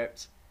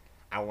script.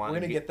 We're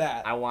gonna get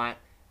that. I want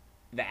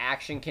the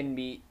action can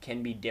be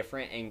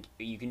different, and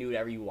you can do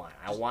whatever you want.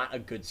 I want a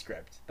good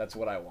script. That's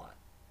what I want.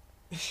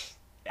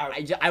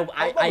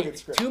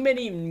 Too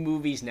many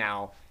movies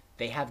now.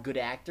 They have good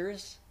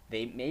actors.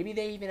 Maybe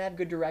they even have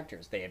good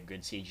directors. They have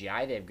good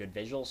CGI. They have good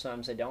visuals.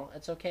 Sometimes they don't.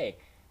 It's okay.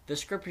 The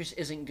script just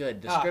isn't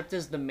good. The script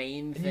is the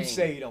main thing. You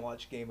say you don't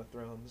watch Game of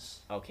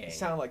Thrones. Okay. You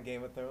sound like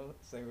Game of Thrones.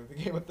 Same with the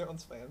Game of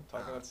Thrones fan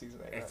talking about season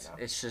 8 right now.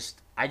 It's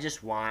just I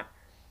just want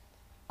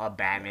a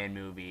Batman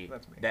movie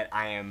that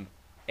I am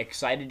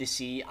excited to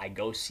see. I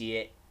go see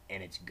it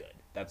and it's good.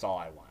 That's all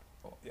I want.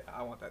 Well, yeah,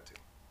 I want that too.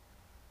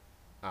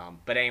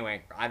 But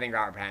anyway, I think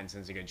Robert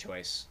Pattinson's a good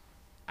choice.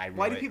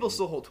 Why do people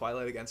still hold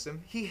Twilight against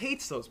him? He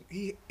hates those.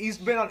 He's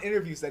been on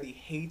interviews that he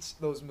hates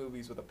those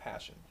movies with a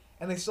passion,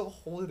 and they still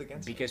hold it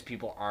against him. Because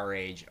people our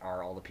age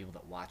are all the people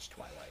that watch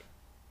Twilight.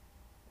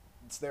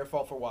 It's their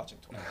fault for watching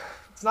Twilight.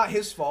 It's not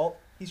his fault.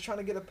 He's trying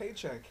to get a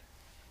paycheck.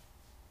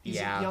 He's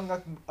a young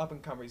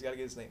up-and-comer. He's got to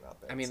get his name out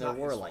there. I mean, there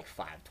were like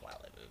 5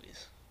 Twilight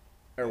movies.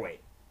 Or wait.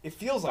 It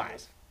feels 5. Like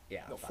this.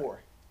 Yeah. No, 5.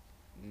 4.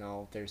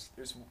 No, there's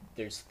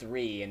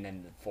 3, and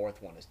then the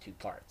 4th one is 2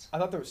 parts. I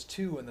thought there was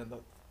 2, and then the...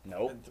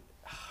 Nope.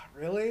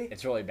 Really?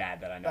 It's really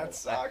bad that I know. That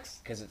sucks.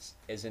 Because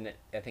isn't it?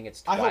 I think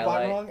it's Twilight. I hope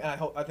I'm wrong,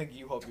 and I think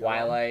you hope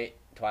Twilight, you're wrong.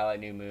 Twilight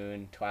New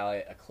Moon,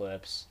 Twilight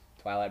Eclipse,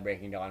 Twilight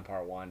Breaking Dawn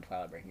Part 1,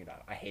 Twilight Breaking Dawn.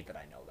 I hate that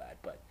I know that,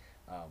 but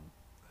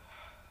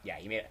yeah,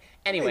 he made it.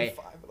 Anyway,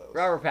 5 of those.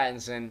 Robert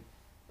Pattinson.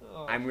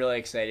 I'm really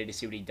excited to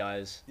see what he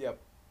does. Yep.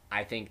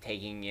 I think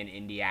taking in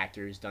indie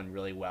actors done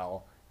really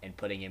well and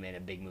putting him in a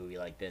big movie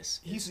like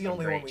this. He's the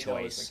only one we know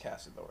has been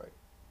casted though, right?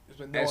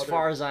 There's been as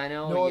far as I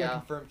know, no other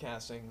confirmed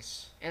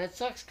castings. And it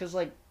sucks because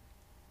like,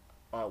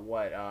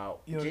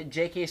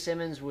 J.K.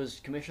 Simmons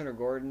was Commissioner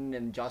Gordon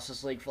in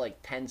Justice League for like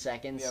 10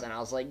 seconds, and I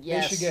was like,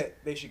 yes.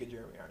 They should get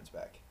Jeremy Irons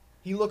back.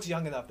 He looks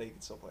young enough that he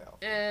can still play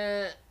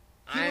Alfred.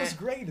 He was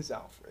great as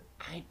Alfred.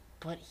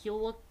 But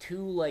he'll look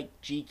too like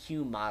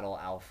GQ model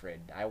Alfred.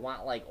 I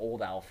want like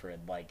old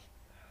Alfred. Like,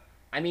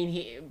 I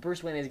mean,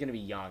 Bruce Wayne is gonna be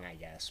young, I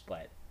guess,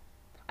 but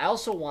I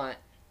also want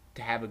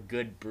to have a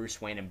good Bruce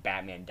Wayne and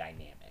Batman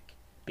dynamic.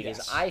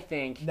 Because I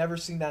think... Never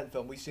seen that in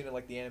film. We've seen it in,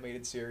 like, the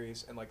animated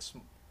series and, like,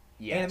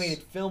 animated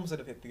films that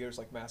have hit theaters,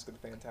 like Mask of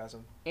the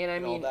Phantasm and I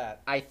mean, all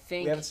that. I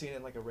think... We haven't seen it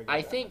in, like, a regular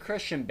I think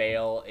Christian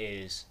Bale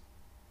is...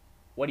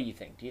 What do you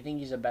think? Do you think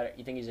he's a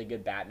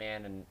good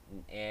Batman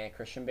and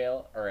Christian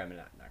Bale? Or, I mean,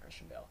 not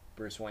Christian Bale.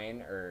 Bruce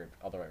Wayne or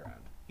other way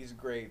around? He's a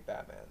great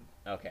Batman.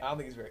 Okay. I don't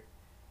think he's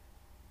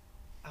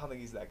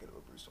that good of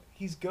a Bruce Wayne.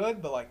 He's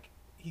good, but, like,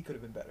 he could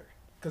have been better.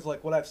 Because,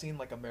 like, what I've seen,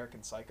 like,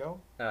 American Psycho,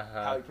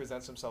 how he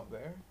presents himself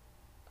there...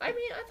 I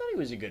mean, I thought he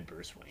was a good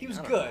Bruce Wayne. He was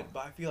good,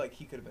 but I feel like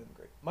he could have been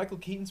great. Michael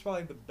Keaton's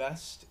probably the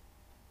best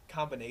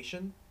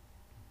combination.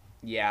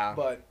 Yeah.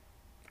 But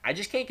I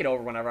just can't get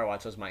over whenever I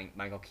watch those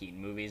Michael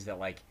Keaton movies that,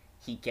 like,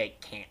 he can't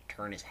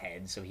turn his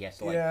head, so he has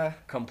to,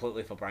 like,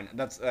 completely flip around.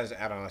 That's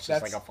I don't know, it's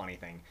just, like, a funny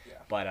thing. Yeah.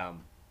 But,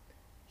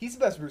 he's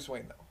the best Bruce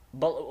Wayne, though.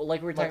 But,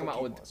 like we were talking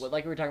about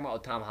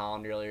with Tom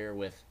Holland earlier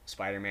with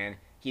Spider-Man,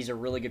 he's a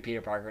really good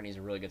Peter Parker and he's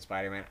a really good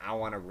Spider-Man. I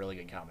want a really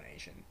good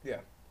combination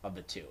of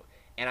the two.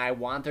 And I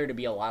want there to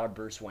be a lot of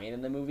Bruce Wayne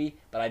in the movie,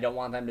 but I don't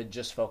want them to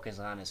just focus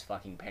on his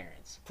fucking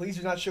parents. Please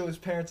do not show his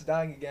parents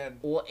dying again.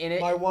 Well,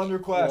 my one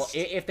request.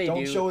 Well, if they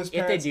don't show his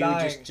parents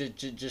dying.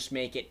 just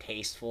make it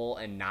tasteful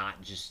and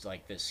not just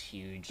like this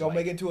huge. Don't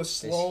make it into a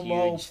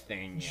slow-mo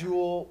thing,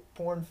 jewel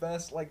porn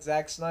fest like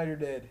Zack Snyder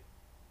did.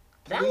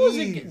 That was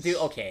a good, dude.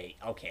 Okay.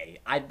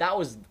 That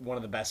was one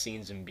of the best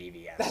scenes in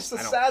BVS. That's the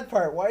sad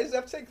part. Why does it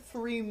have to take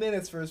 3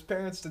 minutes for his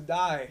parents to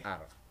die? I don't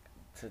know.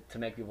 To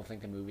make people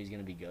think the movie's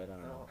gonna be good. I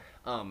don't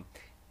know.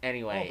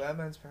 Anyway. Oh,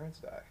 Batman's parents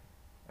die.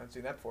 I haven't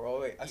seen that before.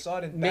 Oh wait, I saw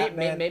it in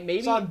Batman. Maybe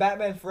I saw it in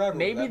Batman Forever.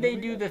 Maybe they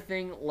do the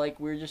thing like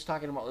we were just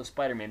talking about with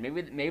Spider-Man.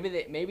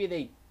 Maybe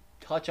they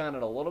touch on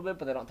it a little bit,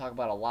 but they don't talk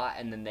about it a lot,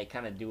 and then they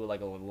kind of do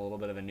like a little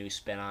bit of a new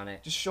spin on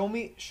it. Just show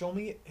me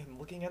him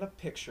looking at a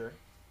picture,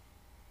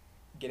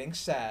 getting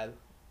sad,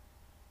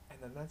 and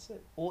then that's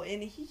it. Well,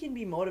 and he can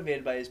be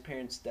motivated by his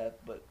parents' death,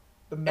 but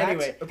the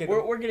max, anyway,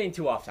 we're getting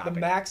too off topic. The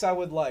max I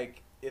would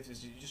like if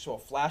you just show a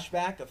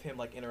flashback of him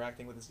like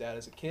interacting with his dad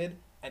as a kid,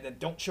 and then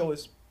don't show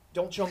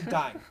him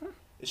dying.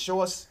 Just show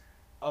us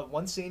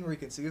one scene where you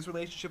can see his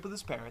relationship with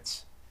his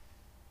parents,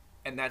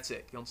 and that's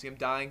it. You don't see him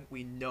dying.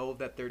 We know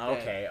that they're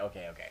dead.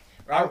 Okay.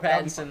 Robert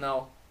Pattinson,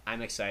 though,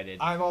 I'm excited.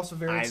 I'm also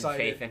very excited.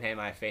 I have faith in him.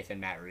 I have faith in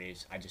Matt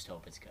Reeves. I just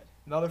hope it's good.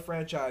 Another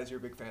franchise you're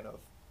a big fan of,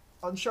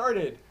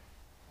 Uncharted.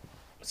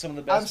 Some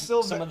of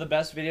the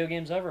best video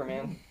games ever,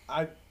 man.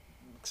 I'm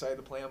excited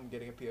to play them. I'm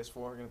getting a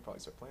PS4. I'm gonna probably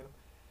start playing them.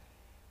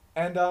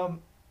 And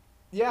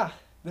yeah,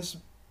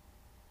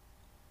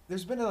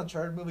 there's been an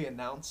Uncharted movie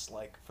announced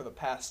like for the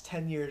past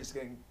 10 years,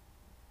 getting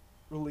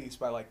released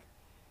by like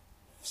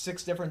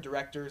 6 different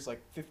directors,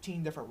 like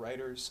 15 different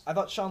writers. I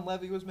thought Sean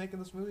Levy was making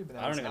this movie, but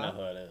now I don't even know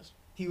who it is.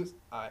 He was.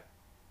 I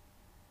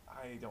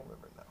don't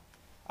remember now.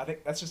 I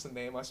think that's just the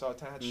name I saw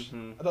attached.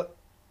 Mm-hmm. I thought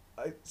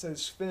it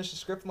says finished the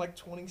script in like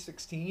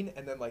 2016,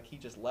 and then like he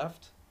just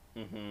left.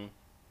 Mm-hmm.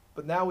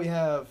 But now we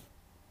have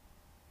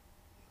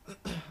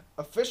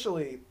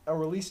officially a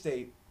release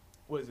date.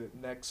 What is it?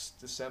 Next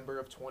December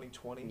of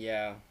 2020.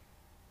 Yeah.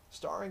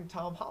 Starring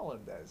Tom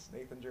Holland as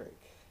Nathan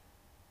Drake.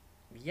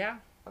 Yeah.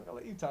 I'm gonna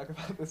let you talk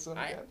about this one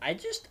again.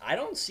 I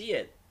don't see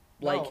it.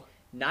 Like, No.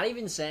 not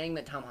even saying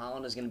that Tom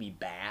Holland is gonna be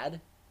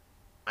bad.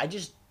 I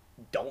just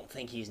don't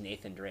think he's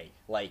Nathan Drake.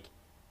 Like,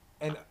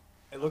 and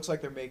it looks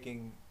like they're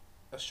making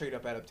a straight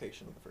up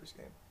adaptation of the first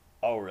game.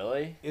 oh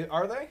really?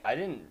 Are they? I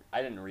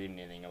didn't read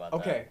anything about that.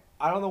 Okay,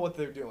 I don't know what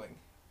they're doing.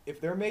 If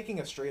they're making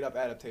a straight up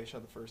adaptation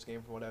of the first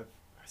game, from what I've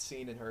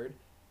seen and heard,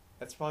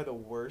 that's probably the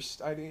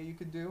worst idea you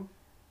could do.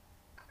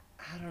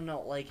 I don't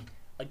know. Like,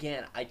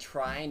 again, I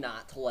try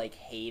not to like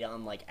hate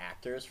on like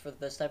actors for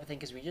this type of thing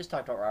because we just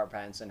talked about Robert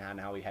Pattinson and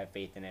how we have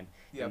faith in him,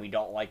 Yep. and we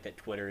don't like that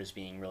Twitter is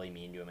being really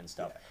mean to him and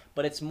stuff. Yeah.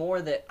 But it's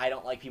more that I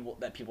don't like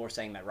people are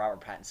saying that Robert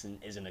Pattinson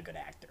isn't a good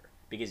actor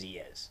because he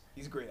is.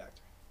 He's a great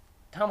actor.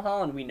 Tom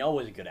Holland, we know,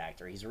 is a good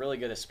actor. He's really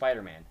good as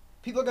Spider-Man.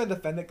 People are gonna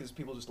defend it because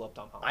people just love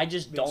Tom Holland. I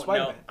just being don't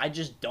Spider-Man. know. I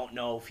just don't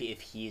know if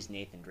he's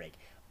Nathan Drake.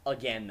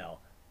 Again, though,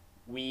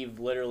 we've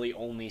literally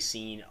only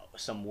seen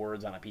some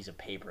words on a piece of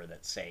paper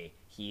that say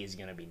he is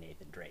gonna be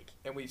Nathan Drake.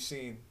 And we've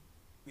seen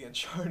the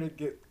Uncharted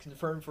get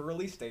confirmed for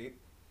release date.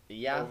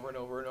 Yeah. Over and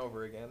over and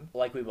over again.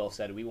 Like we both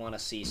said, we want to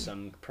see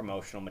some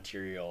promotional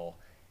material.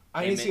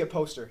 I need to see a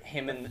poster.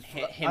 Him in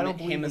I don't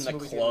believe him in this the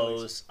movie's gonna get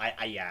clothes.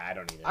 I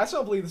don't either. I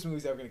still don't believe this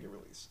movie's ever gonna get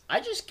released. I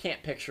just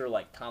can't picture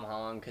like Tom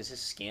Holland because his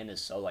skin is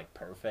so like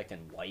perfect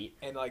and white.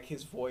 And like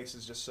his voice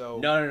is just so.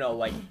 No.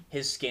 Like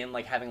his skin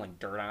like having like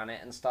dirt on it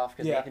and stuff.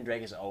 Because Yeah. Nathan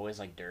Drake is always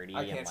like dirty.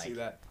 I can't and, like, see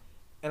that.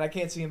 And I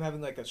can't see him having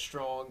like a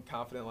strong,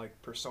 confident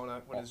like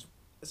persona when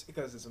it's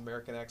because his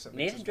American accent.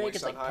 Makes Nathan his Drake voice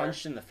is like sound higher.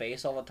 punched in the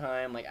face all the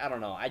time. Like I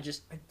don't know.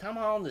 Tom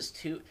Holland is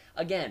too.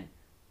 Again,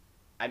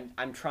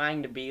 I'm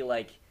trying to be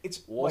like.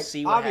 We'll like,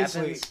 see what obviously,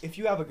 happens. if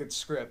you have a good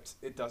script,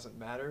 it doesn't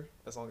matter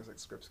as long as the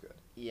script's good.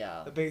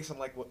 Yeah. But based on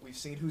like what we've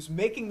seen, who's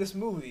making this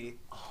movie,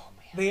 Oh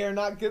man. they are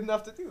not good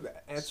enough to do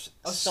that. And it's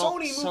a So-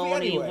 Sony movie Sony,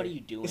 anyway. what are you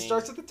doing? It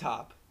starts at the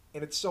top,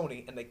 and it's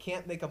Sony, and they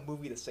can't make a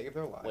movie to save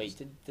their lives. Wait,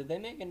 did they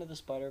make Into the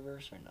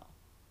Spider-Verse or no?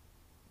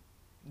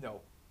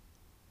 No.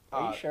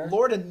 Are you sure?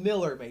 Lord and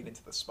Miller made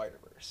Into the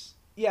Spider-Verse.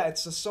 Yeah,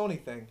 it's a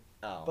Sony thing.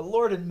 Oh. But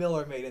Lord and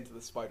Miller made Into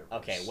the Spider-Verse.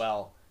 Okay,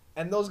 well,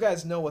 And those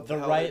guys know what the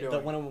hell they're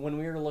doing. when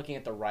we were looking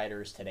at the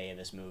writers today of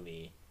this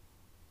movie,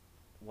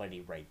 what did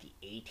he write? The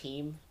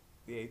A-Team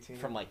The 18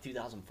 from like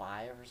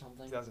 2005 or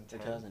something. 2010.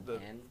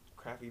 2010. The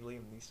crappy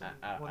Liam Neeson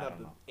I one don't of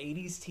the know.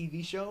 80s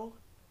TV show.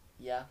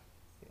 Yeah.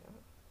 Yeah.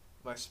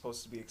 Am I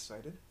supposed to be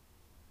excited?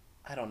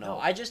 I don't know. No.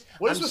 I just.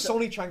 What I'm is with so-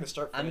 Sony trying to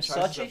start I'm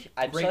franchises such a- of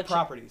I'm great such a-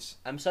 properties?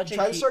 I'm such You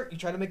a.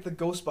 try to make the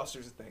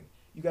Ghostbusters a thing.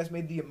 You guys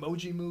made the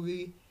Emoji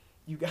Movie.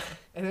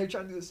 And they're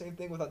trying to do the same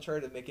thing with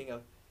Uncharted, making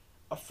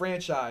a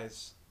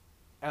franchise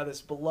out of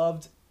this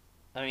beloved.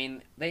 I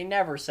mean, they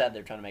never said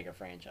they're trying to make a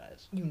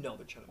franchise. You know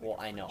they're trying to make. Well,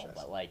 a I know, franchise.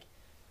 but like,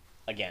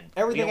 again,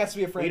 Everything we don't- has to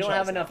be a We franchise don't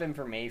have now. enough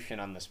information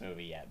on this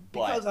movie yet,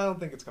 but Because I don't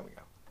think it's coming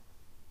out.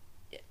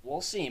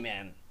 we'll see,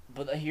 man.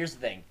 But here's the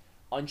thing: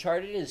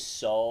 Uncharted is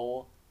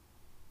so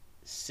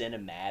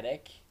cinematic.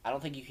 I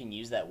don't think you can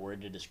use that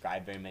word to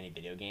describe very many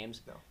video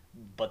games. No.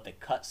 But the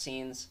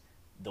cutscenes,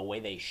 the way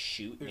they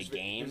shoot There's the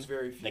game, there's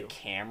very few. the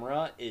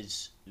camera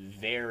is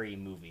very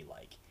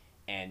movie-like,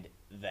 and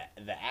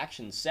the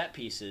action set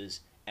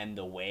pieces and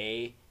the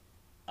way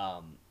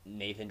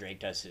Nathan Drake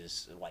does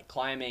his like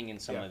climbing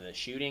and some Yeah. of the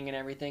shooting and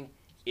everything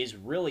is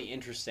really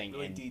interesting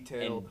Really and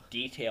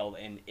detailed.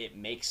 and it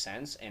makes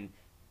sense, and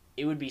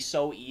it would be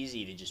so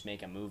easy to just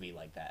make a movie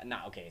like that.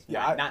 Not okay, it's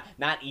Yeah,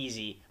 not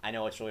easy. I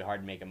know it's really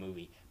hard to make a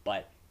movie,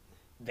 but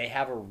they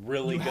have a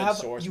really you good have,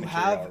 source you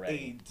material have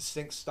already. a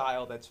distinct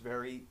style that's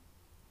very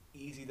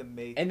easy to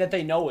make. And that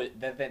they know it,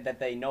 that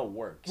they know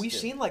works. We've too.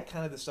 seen like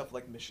kind of the stuff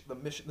like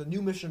the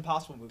new Mission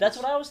Impossible movies. That's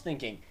what I was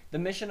thinking. The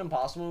Mission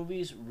Impossible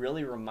movies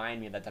really remind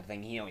me of that type of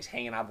thing. You know, he's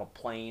hanging out of a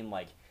plane,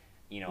 like,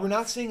 you know. We're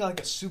not seeing like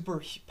a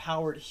super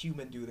powered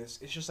human do this.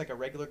 It's just like a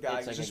regular guy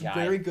It's who's like a just guy.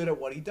 very good at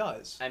what he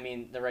does. I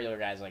mean, the regular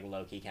guy's like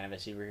low-key kind of a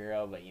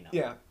superhero, but you know.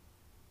 Yeah.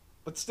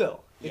 But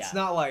still, it's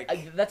not like...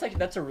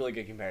 That's a really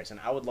good comparison.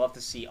 I would love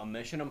to see a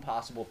Mission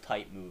Impossible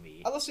type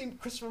movie. I'd love to see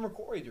Christopher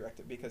McQuarrie direct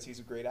it because he's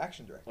a great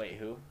action director. Wait,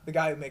 who? The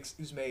guy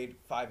who's made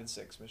 5 and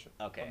 6 Mission.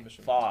 Okay.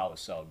 Mission Fallout was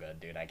so good,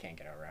 dude. I can't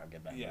get over how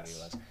good that movie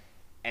was.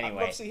 Anyway, I'd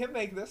love to see him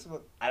make this.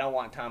 But... I don't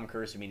want Tom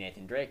Cruise to be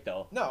Nathan Drake,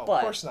 though. No, but,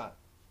 of course not.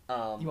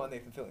 You want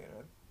Nathan Fillion,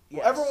 right? Yes.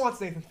 Well, everyone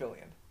wants Nathan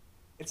Fillion.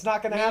 It's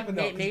not going to happen,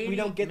 though, because we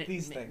don't get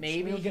these things.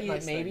 Maybe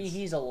things.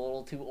 he's a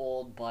little too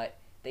old, but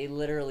they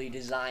literally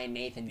designed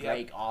Nathan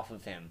Drake off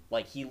of him.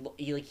 Like,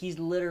 he's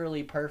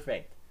literally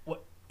perfect.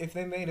 What if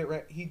they made it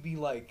right? He'd be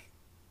like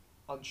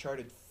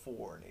Uncharted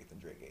 4 Nathan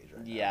Drake age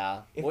right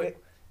now.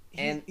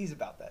 Yeah. He's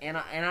about that. And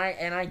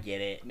I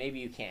get it. Maybe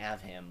you can't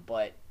have him,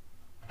 but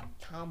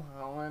Tom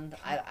Holland,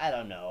 I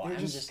don't know. I'm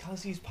just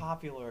because he's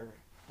popular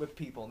with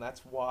people, and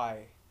that's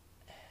why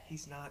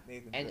he's not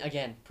Nathan Drake. And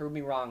again, prove me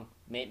wrong.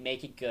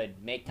 Make it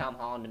good. Make Tom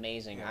Holland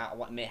amazing.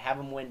 Yeah. Have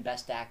him win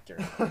Best Actor.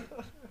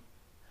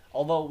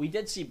 Although we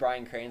did see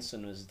Bryan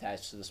Cranston was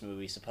attached to this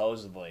movie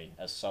supposedly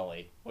as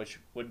Sully, which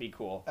would be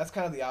cool. That's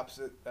kind of the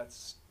opposite.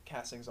 That's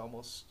casting's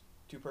almost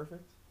too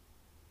perfect.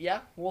 Yeah,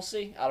 we'll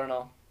see. I don't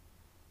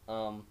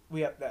know.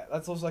 We have that.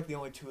 That's those like the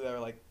only two that are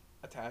like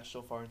attached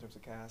so far in terms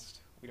of cast.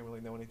 We don't really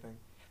know anything.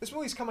 This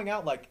movie's coming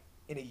out like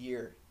in a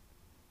year,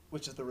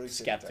 which is the really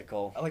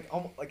skeptical. Like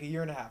a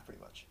year and a half, pretty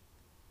much.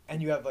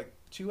 And you have like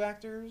 2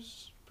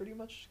 actors pretty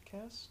much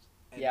cast.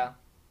 And yeah.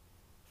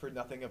 For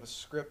nothing of a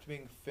script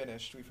being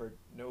finished, we've heard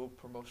no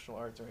promotional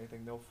arts or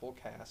anything, no full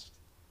cast.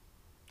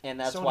 And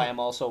that's why I'm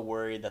also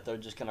worried that they're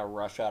just gonna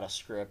rush out a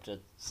script.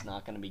 It's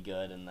not gonna be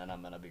good, and then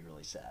I'm gonna be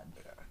really sad.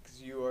 Yeah,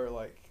 because you are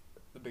like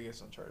the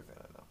biggest Uncharted fan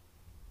I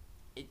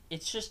know.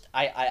 It's just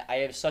I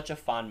have such a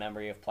fond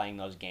memory of playing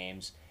those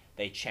games.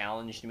 They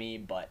challenged me,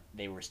 but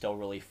they were still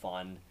really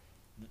fun.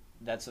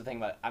 That's the thing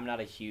about I'm not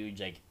a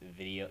huge like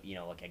video,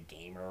 like a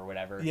gamer or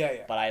whatever. Yeah.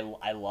 But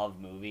I love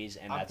movies,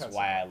 and that's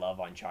why I love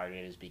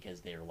Uncharted is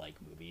because they're like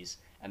movies,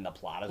 and the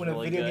plot is really good.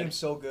 When a video game's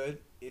so good,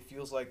 it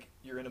feels like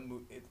you're in a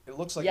movie. It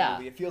looks like a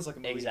movie. It feels like a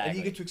movie, exactly. And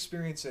you get to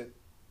experience it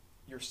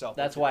yourself.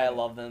 That's why I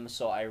love them.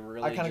 So I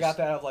really. I kind of got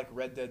that out of like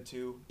Red Dead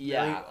 2.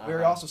 Yeah.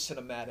 Very also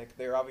cinematic.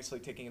 They're obviously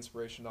taking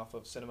inspiration off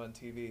of cinema and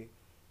TV.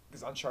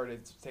 Because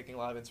Uncharted's taking a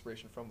lot of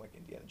inspiration from like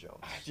Indiana Jones.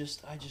 I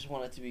just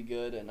want it to be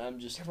good, and I'm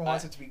just everyone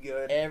wants it to be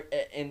good.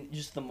 And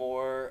just the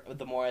more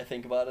I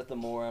think about it, the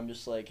more I'm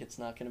just like it's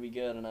not gonna be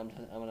good, and I'm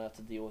gonna have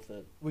to deal with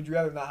it. Would you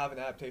rather not have an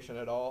adaptation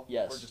at all?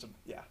 Yes. Or just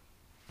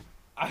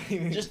I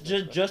mean,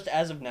 just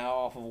as of now,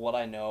 off of what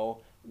I know,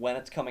 when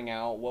it's coming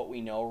out, what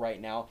we know right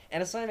now,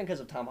 and it's not even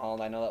because of Tom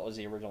Holland. I know that was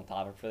the original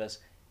topic for this.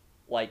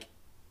 Like,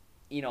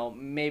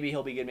 maybe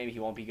he'll be good, maybe he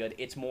won't be good.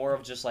 It's more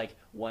of just like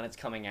when it's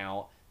coming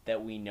out.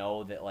 That we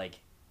know that, like,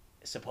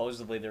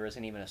 supposedly there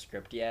isn't even a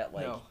script yet.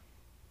 Like, no.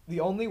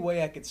 The only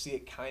way I could see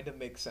it kind of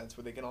make sense,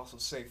 where they can also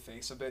save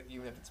face a bit,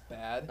 even if it's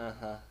bad,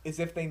 is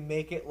if they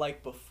make it,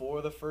 like,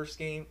 before the first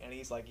game, and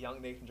he's, like,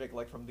 young Nathan Drake,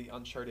 like, from the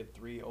Uncharted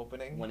 3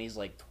 opening. When he's,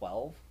 like,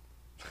 12?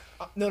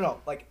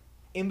 No, like,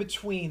 in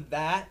between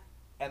that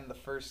and the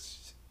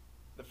first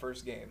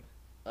game.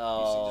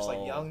 Oh. You see just,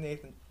 like, young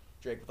Nathan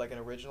Drake with, like, an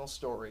original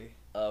story.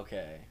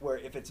 Okay. Where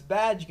if it's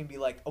bad, you can be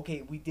like,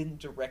 okay, we didn't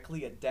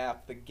directly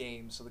adapt the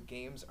game, so the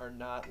games are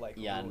not like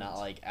ruined. Not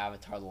like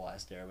Avatar: The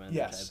Last Airbender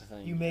type of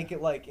thing. You make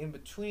it like in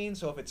between,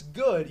 so if it's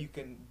good, you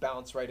can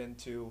bounce right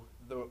into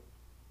the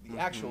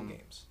actual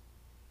games.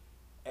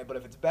 But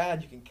if it's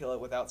bad, you can kill it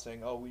without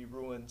saying, "Oh, we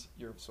ruined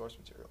your source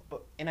material."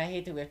 And I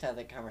hate that we have to have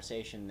that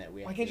conversation that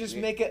we. Why can't you just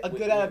make it a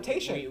good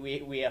adaptation?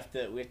 We have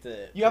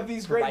to. You have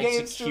these great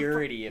games.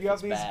 Security. You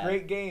have these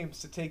great games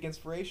to take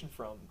inspiration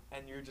from,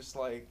 and you're just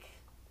like.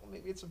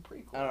 Maybe it's a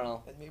prequel. I don't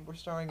know. And maybe we're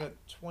starring a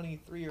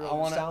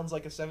 23-year-old who sounds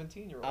like a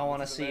 17-year-old. I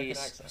want to see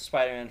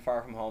Spider-Man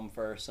Far From Home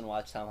first and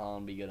watch Tom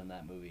Holland be good in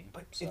that movie.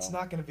 But it's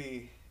not going to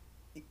be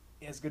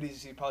as good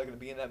as he's probably going to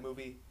be in that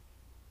movie.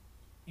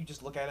 You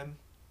just look at him, and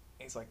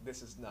he's like,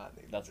 this is not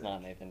Nathan Drake. That's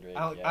not Nathan Drake.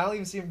 I don't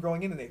even see him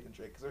growing into Nathan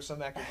Drake, because there's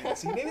some actors you can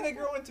see. Maybe they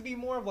grow into be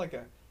more of like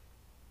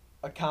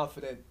a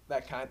confident,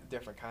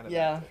 different kind of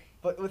actor.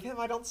 But with him,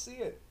 I don't see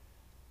it.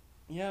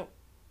 Yep.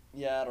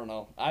 Yeah, I don't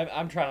know.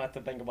 I'm trying not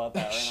to think about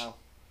that right now.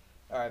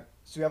 All right,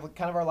 so we have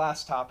kind of our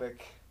last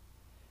topic,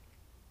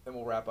 and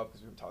we'll wrap up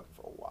because we've been talking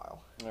for a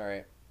while. All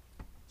right.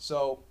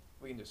 So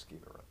we can just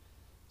keep it running.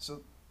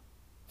 So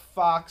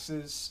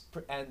Fox's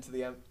end to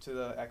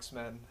the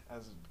X-Men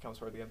as it becomes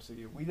part of the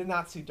MCU. We did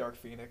not see Dark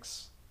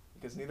Phoenix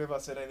because neither of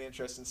us had any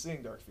interest in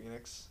seeing Dark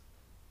Phoenix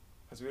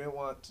because we didn't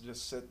want to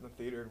just sit in the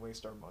theater and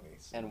waste our money.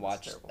 And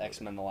watch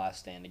X-Men: The Last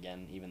Stand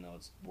again, even though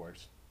it's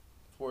worse.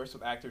 It's worse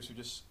with actors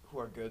who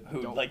are good,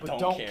 who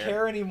don't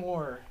care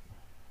anymore.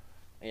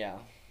 Yeah.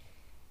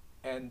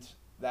 And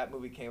that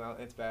movie came out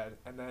and it's bad.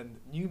 And then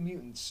New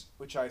Mutants,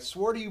 which I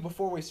swore to you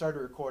before we started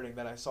recording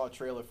that I saw a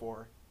trailer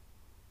for,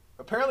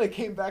 apparently it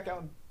came back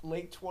out in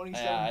late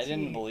 2017. Yeah, I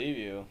didn't believe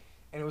you.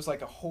 And it was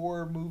like a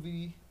horror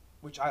movie,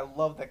 which I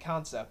love the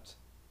concept.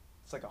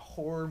 It's like a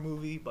horror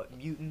movie, but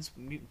mutants,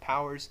 mutant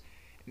powers.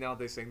 And now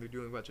they're saying they're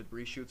doing a bunch of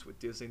reshoots with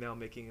Disney now,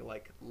 making it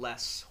like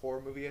less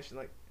horror movie-ish. And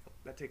like,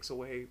 that takes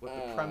away what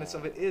the premise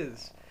of it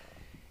is.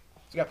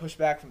 So it got pushed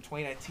back from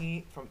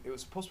 2019. It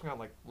was supposed to come out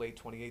like late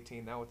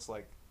 2018. Now it's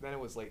like then it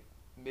was like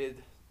mid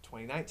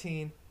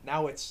 2019.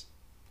 Now it's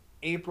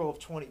April of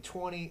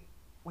 2020.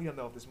 We don't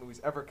know if this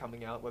movie's ever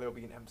coming out, whether it'll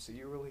be an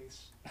MCU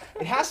release.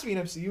 It has to be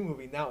an MCU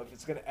movie now if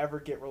it's gonna ever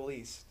get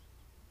released,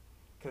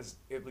 because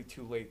it'll be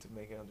too late to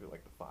make it under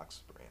like the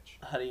Fox branch.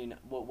 How do you know?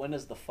 Well, when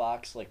does the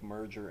Fox like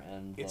merger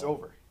end? It's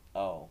over.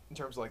 Oh. In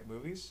terms of like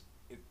movies,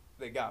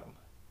 they got them.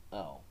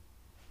 Oh.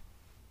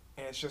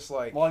 And it's just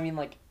like. Well, I mean,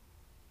 like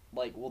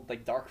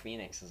Dark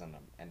Phoenix isn't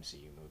an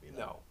MCU movie,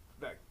 though.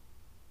 No,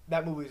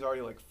 that movie's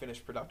already like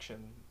finished production.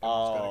 And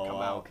Oh, it's gonna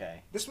come out.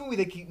 Okay. This movie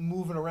they keep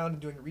moving around and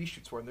doing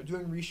reshoots for, and they're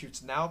doing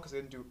reshoots now because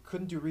they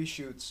couldn't do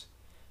reshoots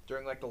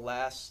during like the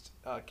last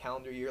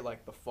calendar year,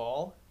 like the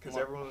fall, because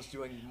everyone was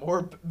doing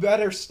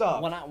better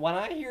stuff. When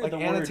I hear like the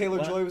Anna word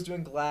Taylor-Joy was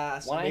doing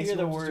Glass. When I Macy hear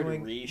the was word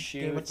doing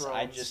Game of reshoots,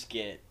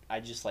 Thrones. I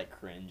just like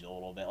cringe a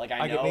little bit. Like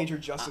I know get major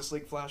Justice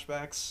League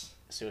flashbacks.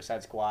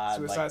 Suicide Squad.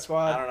 Suicide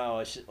Squad. I don't know.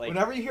 It's just, like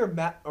whenever you hear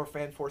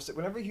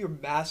whenever you hear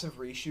massive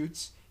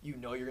reshoots, you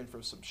know you're in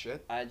for some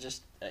shit. I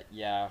just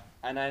yeah,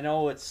 and I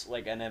know it's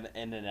like an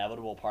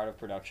inevitable part of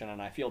production,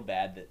 and I feel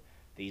bad that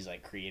these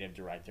like creative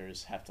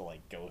directors have to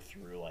like go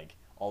through like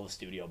all the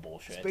studio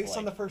bullshit. It's based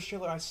on the first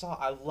trailer I saw.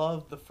 I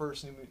loved the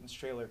first New Mutants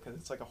trailer because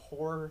it's like a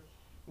horror.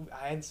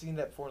 I hadn't seen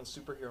that before in a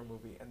superhero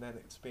movie, and then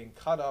it's being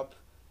cut up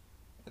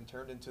and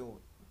turned into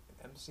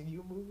an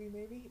MCU movie.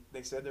 Maybe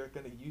they said they're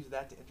going to use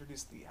that to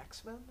introduce the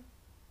X-Men.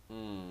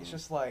 It's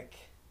just like,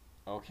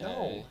 okay,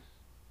 no.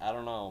 I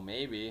don't know.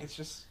 Maybe it's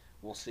just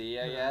we'll see.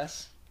 I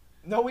guess.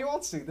 No, we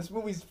won't see. This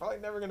movie's probably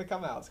never going to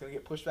come out. It's going to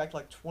get pushed back to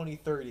like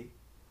 2030,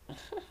 and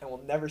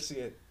we'll never see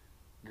it.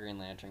 Green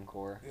Lantern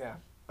Corps. Yeah.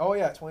 Oh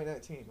yeah,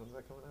 2019. When's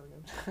that coming out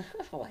again?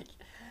 Like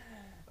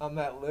on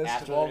that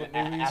list of all the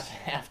movies.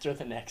 After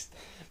the next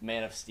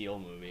Man of Steel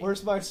movie.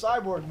 Where's my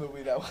Cyborg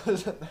movie that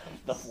was announced?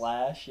 The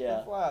Flash,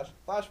 yeah. The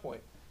Flashpoint.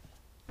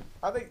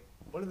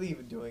 What are they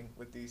even doing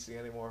with DC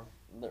anymore?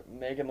 They're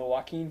making the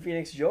Joaquin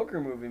Phoenix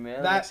Joker movie,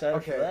 man. I'm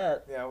excited for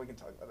that. Yeah, we can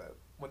talk about that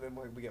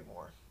when we get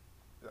more.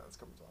 Yeah, it's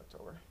coming to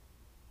October.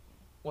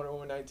 Wonder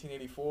Woman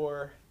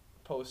 1984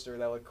 poster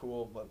that looked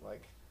cool, but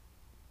like,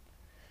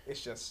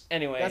 it's just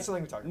anyway. That's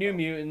something we talk about. New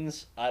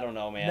Mutants, I don't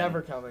know, man.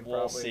 Never coming.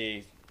 We'll probably.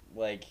 see.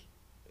 Like,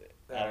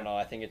 I don't know.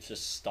 I think it's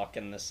just stuck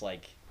in this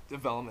like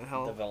development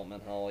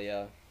hell.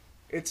 Yeah.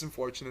 It's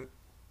unfortunate,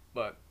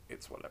 but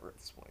it's whatever at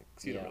this point.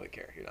 Because you don't Yeah. really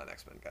care. You're not an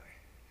X-Men guy.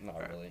 Not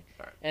All right. really.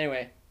 All right.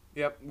 Anyway.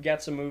 Yep. We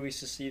got some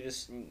movies to see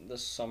this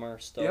summer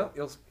still. Yep.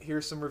 You'll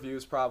hear some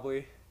reviews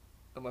probably,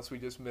 unless we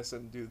just miss it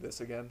and do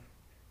this again.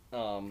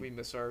 We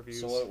miss our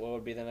reviews. So what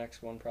would be the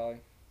next one probably?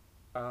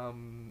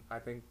 I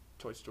think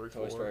Toy Story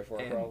 4. Toy Story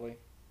 4 probably.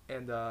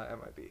 And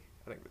MIB.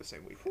 I think they're the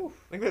same weekend.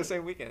 I think they're the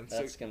same weekend.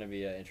 That's going to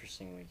be an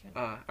interesting weekend.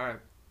 All right.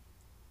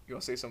 You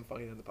want to say something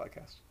funny in the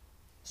podcast?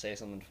 Say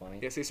something funny?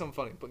 Yeah, say something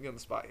funny. Put me on the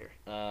spot here.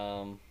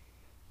 I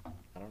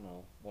don't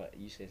know. What?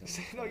 You say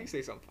something funny. No, you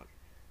say something funny.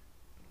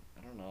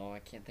 I don't know. I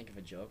can't think of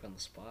a joke on the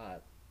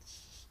spot. It's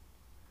just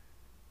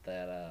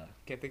that,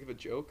 Can't think of a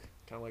joke?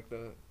 Kind of like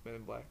the Men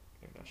in Black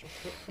International.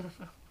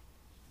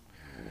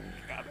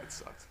 God, that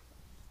sucked.